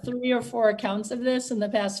about 3 or 4 accounts of this in the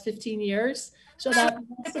past 15 years. So that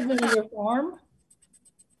must have been on your farm.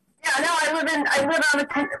 Yeah, no, I live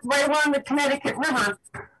right along the Connecticut River.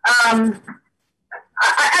 I'm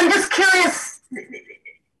just curious,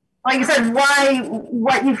 like you said,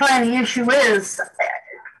 what you find the issue is.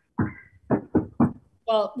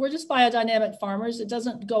 Well, we're just biodynamic farmers. It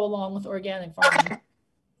doesn't go along with organic farming.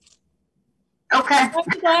 Okay. I'd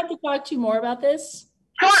be glad to talk to you more about this.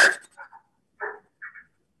 Sure.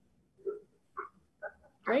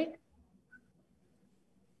 Great.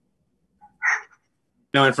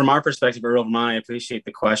 No, and from our perspective at Rural Vermont, I appreciate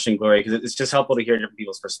the question, Gloria, because it's just helpful to hear different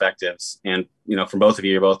people's perspectives. And, from both of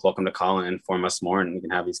you, you're both welcome to call and inform us more, and we can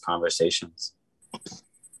have these conversations.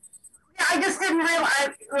 Yeah, I just didn't realize,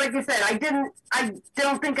 like you said, I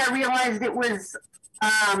don't think I realized it was,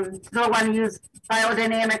 don't want to use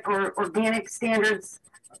biodynamic or organic standards,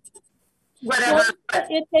 whatever. Well,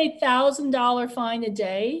 it's $1,000 fine a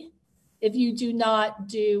day if you do not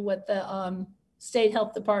do what the state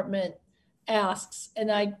health department asks,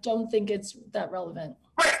 and I don't think it's that relevant.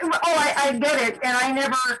 Right. Oh, I get it, and I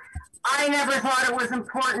never thought it was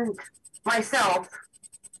important myself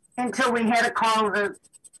until we had to call the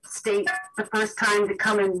state the first time to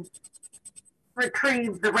come and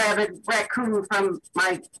retrieve the rabid raccoon from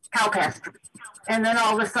my cow pasture, and then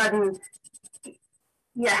all of a sudden,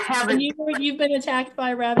 you haven't. You've been attacked by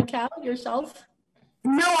a rabid cow yourself?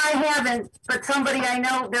 No, I haven't, but somebody I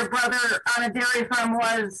know, their brother on a dairy farm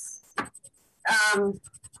was. And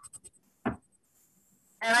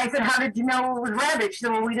I said, how did you know it was rabid? She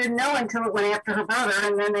said, well, we didn't know until it went after her brother,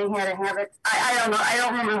 and then they had to have it. I don't know. I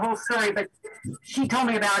don't remember the whole story, but she told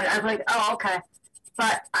me about it. I was like, oh, okay.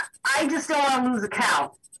 But I just don't want to lose a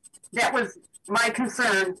cow. That was my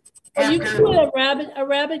concern. Well, you can do it, a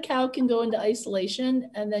rabid cow can go into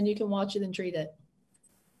isolation, and then you can watch it and treat it.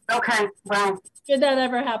 Okay, well. Should that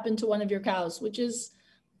ever happen to one of your cows, which is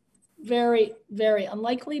very, very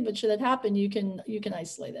unlikely, but should it happen, you can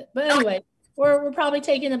isolate it. But anyway, we're probably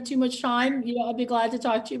taking up too much time. I'd be glad to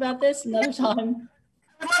talk to you about this another time.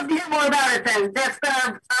 I'd love to hear more about it then. That's been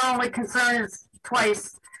our only concern is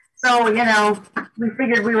twice. So, we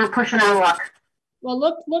figured we were pushing our luck. Well,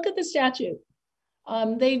 look at the statute.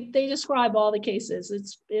 They describe all the cases.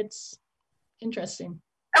 It's interesting.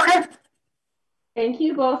 Okay. Thank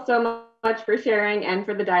you both so much for sharing and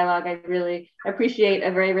for the dialogue. I really appreciate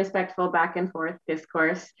a very respectful back and forth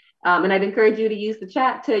discourse. And I'd encourage you to use the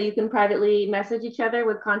chat you can privately message each other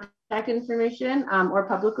with contact information or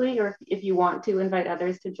publicly, or if you want to invite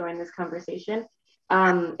others to join this conversation.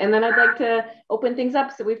 And then I'd like to open things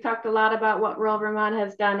up. So we've talked a lot about what Rural Vermont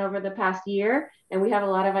has done over the past year, and we have a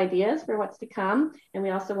lot of ideas for what's to come. And we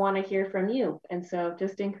also want to hear from you. And so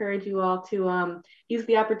just encourage you all to use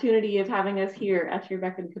the opportunity of having us here at your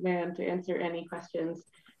beck and command to answer any questions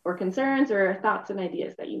or concerns or thoughts and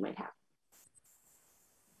ideas that you might have.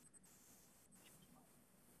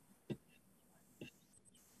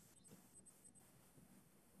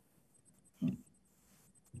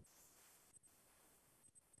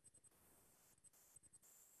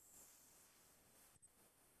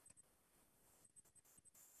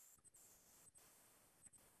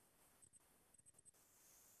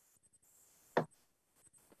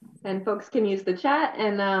 And folks can use the chat,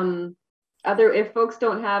 and if folks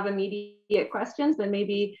don't have immediate questions, then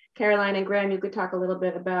maybe Caroline and Graham, you could talk a little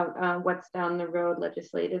bit about what's down the road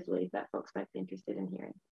legislatively that folks might be interested in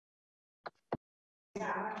hearing.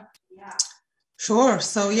 Sure.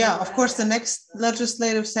 So yeah, of course, the next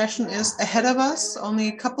legislative session is ahead of us, only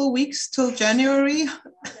a couple of weeks till January.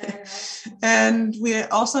 And we're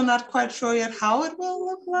also not quite sure yet how it will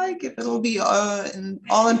look like. If it'll be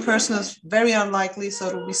all in person is very unlikely. So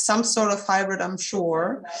it'll be some sort of hybrid, I'm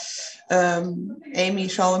sure. Amy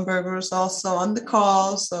Schollenberger is also on the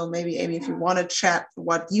call. So maybe Amy, if you want to chat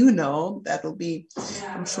what you know, that will be,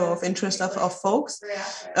 I'm sure, of interest of folks.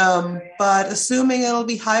 But assuming it'll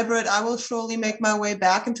be hybrid, I will surely make my way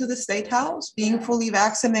back into the State House. Being fully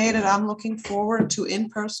vaccinated, I'm looking forward to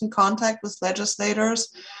in-person contact with legislators,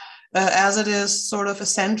 as it is sort of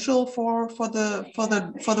essential for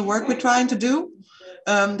the work we're trying to do.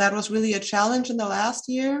 That was really a challenge in the last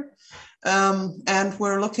year. And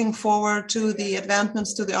we're looking forward to the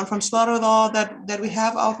advancements to the on-farm slaughter law that we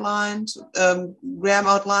have outlined. Graham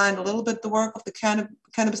outlined a little bit the work of the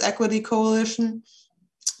Cannabis Equity Coalition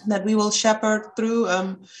that we will shepherd through.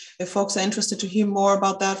 If folks are interested to hear more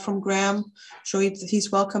about that from Graham, I'm sure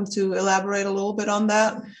he's welcome to elaborate a little bit on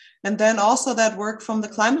that. And then also that work from the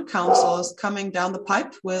Climate Council is coming down the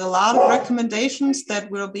pipe with a lot of recommendations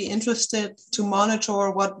that we'll be interested to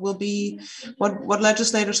monitor what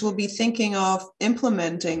legislators will be thinking of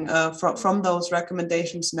implementing from those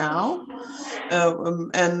recommendations now.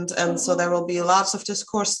 And so there will be lots of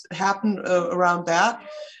discourse happen around that.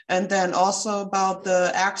 And then also about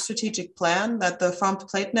the ACT strategic plan that the Farm to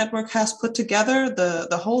Plate Network has put together.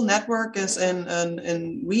 The whole network is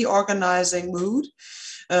in reorganizing mood.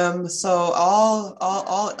 So all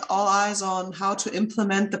eyes on how to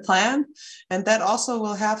implement the plan. And that also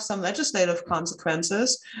will have some legislative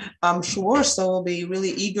consequences, I'm sure. So we'll be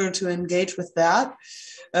really eager to engage with that.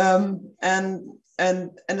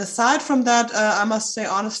 And aside from that, I must say,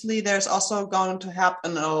 honestly, there's also going to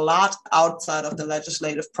happen a lot outside of the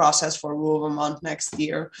legislative process for rural Vermont next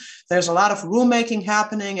year. There's a lot of rulemaking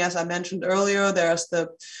happening. As I mentioned earlier, there's the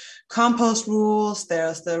compost rules,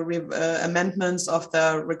 there's the amendments of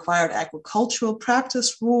the required agricultural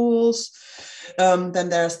practice rules. Then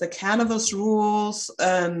there's the cannabis rules,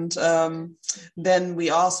 and then we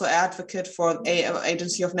also advocate for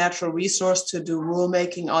Agency of Natural Resource to do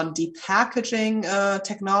rulemaking on depackaging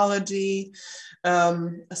technology.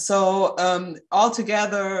 So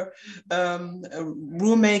altogether,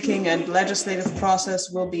 rulemaking and legislative process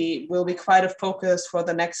will be quite a focus for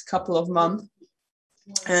the next couple of months.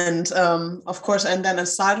 And of course, and then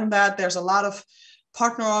aside from that, there's a lot of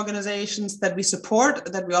partner organizations that we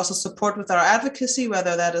support, that we also support with our advocacy,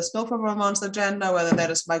 whether that is Bill for Vermont's agenda, whether that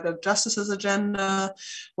is Migrant Justice's agenda,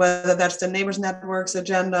 whether that's the Neighbors Network's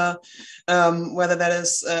agenda, whether that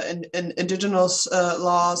is indigenous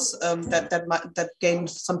laws that gain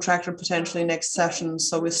some traction potentially next session.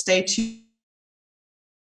 So we stay tuned.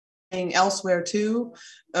 Elsewhere too,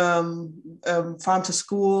 Farm to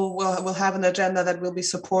School will have an agenda that we'll be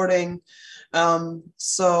supporting.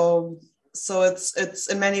 So it's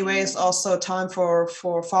in many ways also time for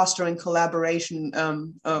fostering collaboration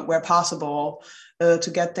where possible to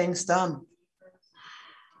get things done.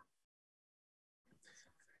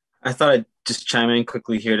 I thought I'd just chime in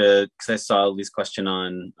quickly here because I saw Lee's question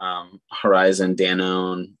on Horizon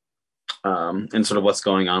Danone and sort of what's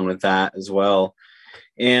going on with that as well.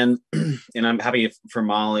 And I'm happy for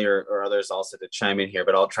Molly or others also to chime in here,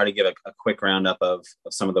 but I'll try to give a quick roundup of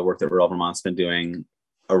some of the work that Rural Vermont's been doing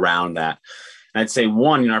around that. And I'd say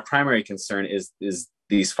one, our primary concern is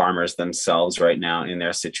these farmers themselves right now in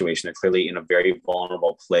their situation. They're clearly in a very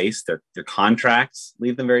vulnerable place. Their contracts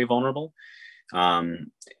leave them very vulnerable.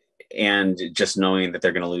 And just knowing that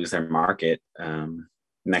they're going to lose their market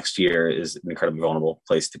next year is an incredibly vulnerable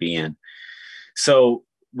place to be in. So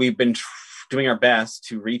we've been doing our best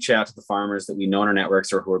to reach out to the farmers that we know in our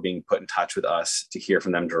networks or who are being put in touch with us to hear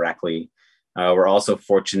from them directly. We're also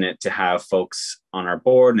fortunate to have folks on our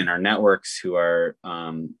board and in our networks who are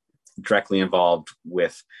directly involved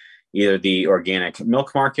with either the organic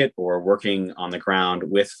milk market or working on the ground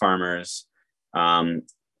with farmers. And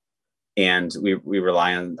we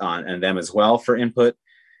rely on them as well for input.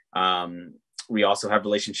 We also have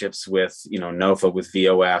relationships with, NOFA, with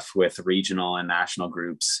VOF, with regional and national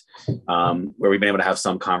groups, where we've been able to have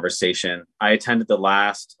some conversation. I attended the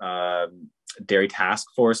last Dairy Task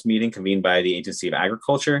Force meeting convened by the Agency of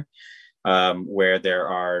Agriculture, where there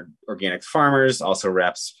are organic farmers, also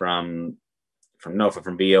reps from NOFA,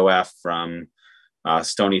 from VOF, from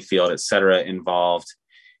Stonyfield, et cetera, involved.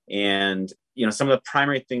 And, some of the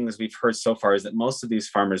primary things we've heard so far is that most of these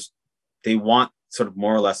farmers, they want sort of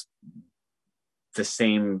more or less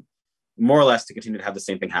to continue to have the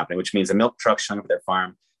same thing happening, which means a milk truck showing up at their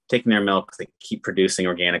farm, taking their milk, they keep producing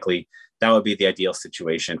organically, that would be the ideal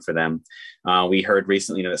situation for them. We heard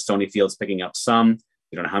recently, that Stonyfield's picking up some.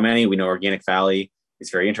 We don't know how many. We know Organic Valley is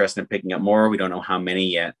very interested in picking up more. We don't know how many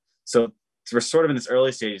yet. So we're sort of in this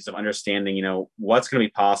early stages of understanding, what's going to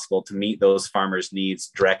be possible to meet those farmers' needs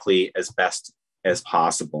directly as best as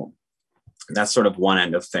possible. That's sort of one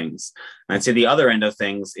end of things. And I'd say the other end of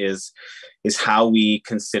things is how we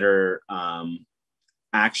consider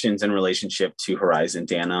actions in relationship to Horizon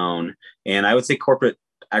Danone, and I would say corporate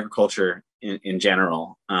agriculture in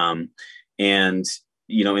general. And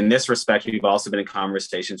in this respect, we've also been in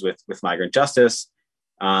conversations with Migrant Justice,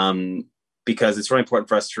 because it's really important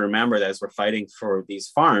for us to remember that as we're fighting for these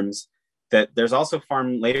farms, that there's also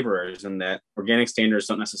farm laborers, and that organic standards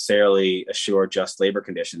don't necessarily assure just labor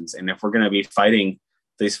conditions. And if we're going to be fighting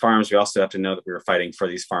these farms, we also have to know that we were fighting for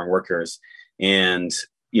these farm workers. And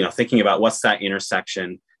thinking about what's that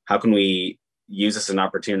intersection, how can we use this as an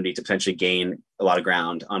opportunity to potentially gain a lot of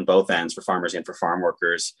ground on both ends for farmers and for farm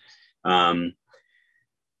workers. So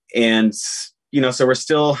we're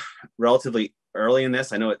still relatively early in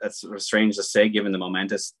this. I know that's sort of strange to say, given the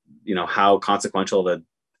momentous, how consequential the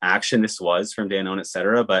action this was from Danone, et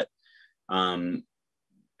cetera. But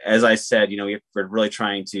as I said, we're really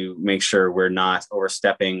trying to make sure we're not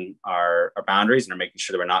overstepping our boundaries, and are making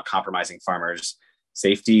sure that we're not compromising farmers'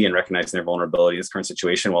 safety and recognizing their vulnerability in this current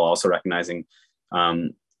situation, while also recognizing,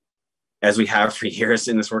 as we have for years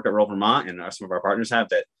in this work at Rural Vermont, and some of our partners have,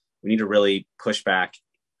 that we need to really push back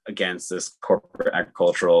against this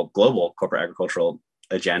global corporate agricultural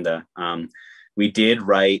agenda. We did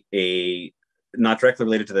write not directly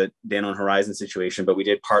related to the Danone Horizon situation, but we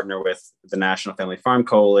did partner with the National Family Farm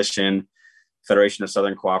Coalition, Federation of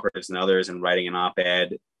Southern Cooperatives, and others, in writing an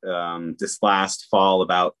op-ed this last fall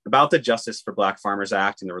about the Justice for Black Farmers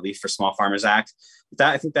Act and the Relief for Small Farmers Act.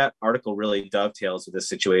 I think that article really dovetails with this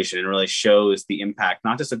situation and really shows the impact,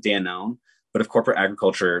 not just of Danone, but of corporate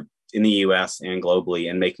agriculture in the US and globally,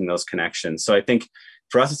 and making those connections. So I think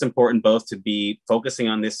for us, it's important both to be focusing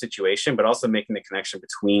on this situation, but also making the connection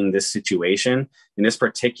between this situation and this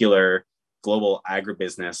particular global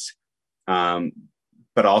agribusiness,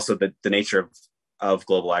 but also the nature of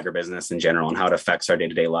global agribusiness in general, and how it affects our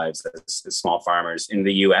day-to-day lives as small farmers in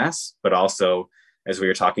the US, but also, as we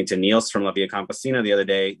were talking to Niels from La Via Campesina the other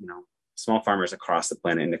day, small farmers across the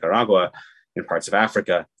planet, in Nicaragua, in parts of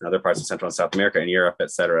Africa, and other parts of Central and South America, and Europe,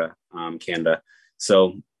 et cetera, Canada.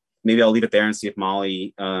 So maybe I'll leave it there and see if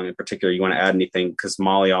Molly, in particular, you want to add anything, because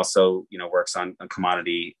Molly also, works on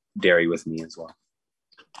commodity dairy with me as well.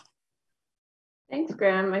 Thanks,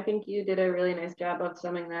 Graham. I think you did a really nice job of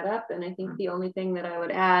summing that up. And I think the only thing that I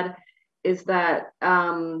would add is that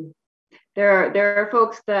there are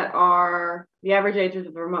folks that are, the average age of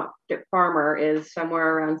the Vermont farmer is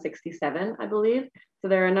somewhere around 67, I believe. So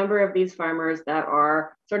there are a number of these farmers that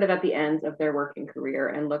are sort of at the ends of their working career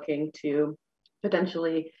and looking to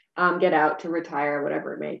potentially get out, to retire,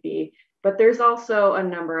 whatever it may be. But there's also a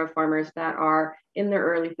number of farmers that are in their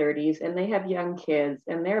early 30s, and they have young kids,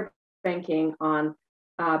 and they're banking on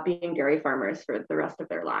being dairy farmers for the rest of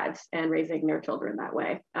their lives, and raising their children that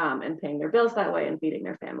way, and paying their bills that way, and feeding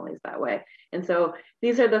their families that way. And so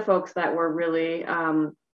these are the folks that we're really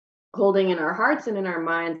holding in our hearts and in our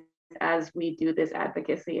minds as we do this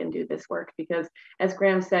advocacy and do this work, because as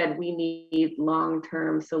Graham said, we need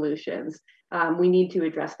long-term solutions. We need to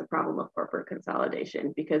address the problem of corporate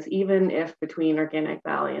consolidation, because even if between Organic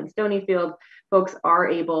Valley and Stonyfield, folks are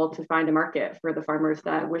able to find a market for the farmers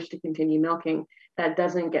that wish to continue milking, that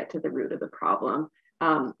doesn't get to the root of the problem.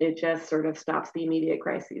 It just sort of stops the immediate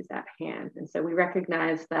crises at hand. And so we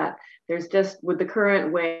recognize that there's just, with the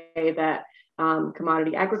current way that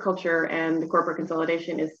commodity agriculture and the corporate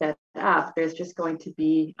consolidation is set up, there's just going to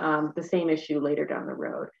be the same issue later down the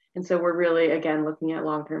road. And so we're really, again, looking at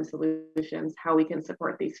long-term solutions, how we can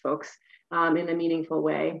support these folks in a meaningful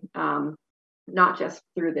way, not just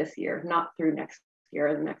through this year, not through next year,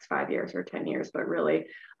 or the next 5 years or 10 years, but really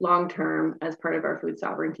long-term as part of our food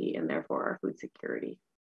sovereignty and therefore our food security.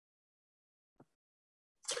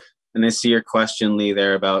 And I see your question, Lee,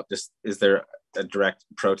 there about just, is there a direct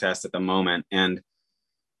protest at the moment? And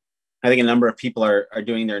I think a number of people are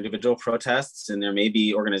doing their individual protests, and there may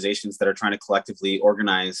be organizations that are trying to collectively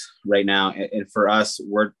organize right now. And for us,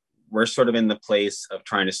 we're sort of in the place of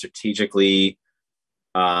trying to strategically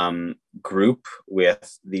group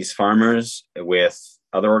with these farmers, with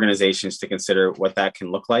other organizations, to consider what that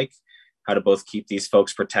can look like, how to both keep these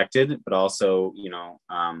folks protected, but also,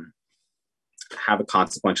 have a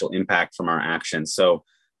consequential impact from our actions. So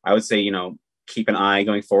I would say, keep an eye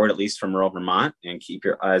going forward, at least from rural Vermont, and keep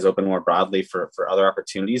your eyes open more broadly for other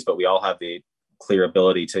opportunities. But we all have the clear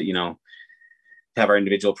ability to, have our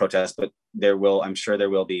individual protests, but I'm sure there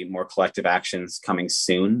will be more collective actions coming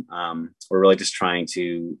soon. We're really just trying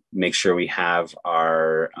to make sure we have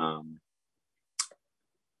our,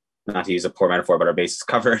 not to use a poor metaphor, but our bases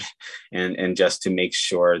covered, and just to make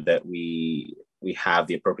sure that we have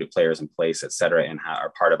the appropriate players in place, et cetera, and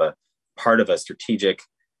are part of a strategic,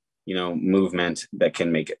 movement that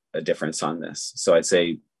can make a difference on this. So I'd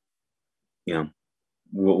say,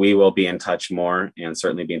 we will be in touch more, and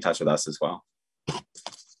certainly be in touch with us as well.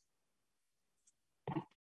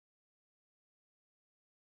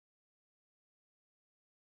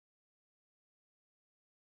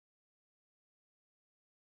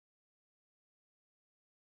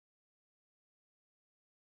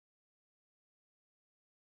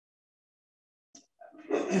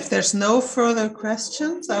 If there's no further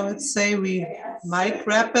questions, I would say we might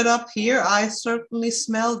wrap it up here. I certainly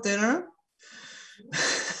smell dinner.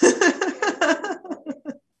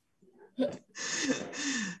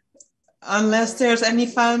 Unless there's any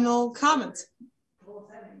final comments.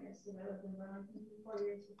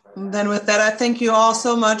 And then with that, I thank you all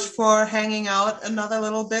so much for hanging out another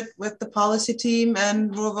little bit with the policy team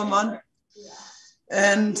and Rural Vermont.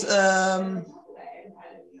 And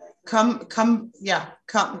come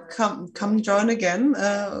join again,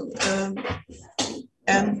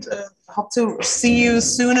 and hope to see you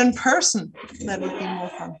soon in person. That would be more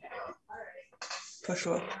fun, for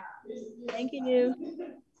sure. Thank you.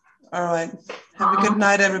 All right. Have a good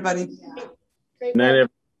night, everybody. Great night.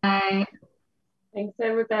 Bye. Thanks,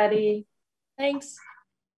 everybody. Thanks.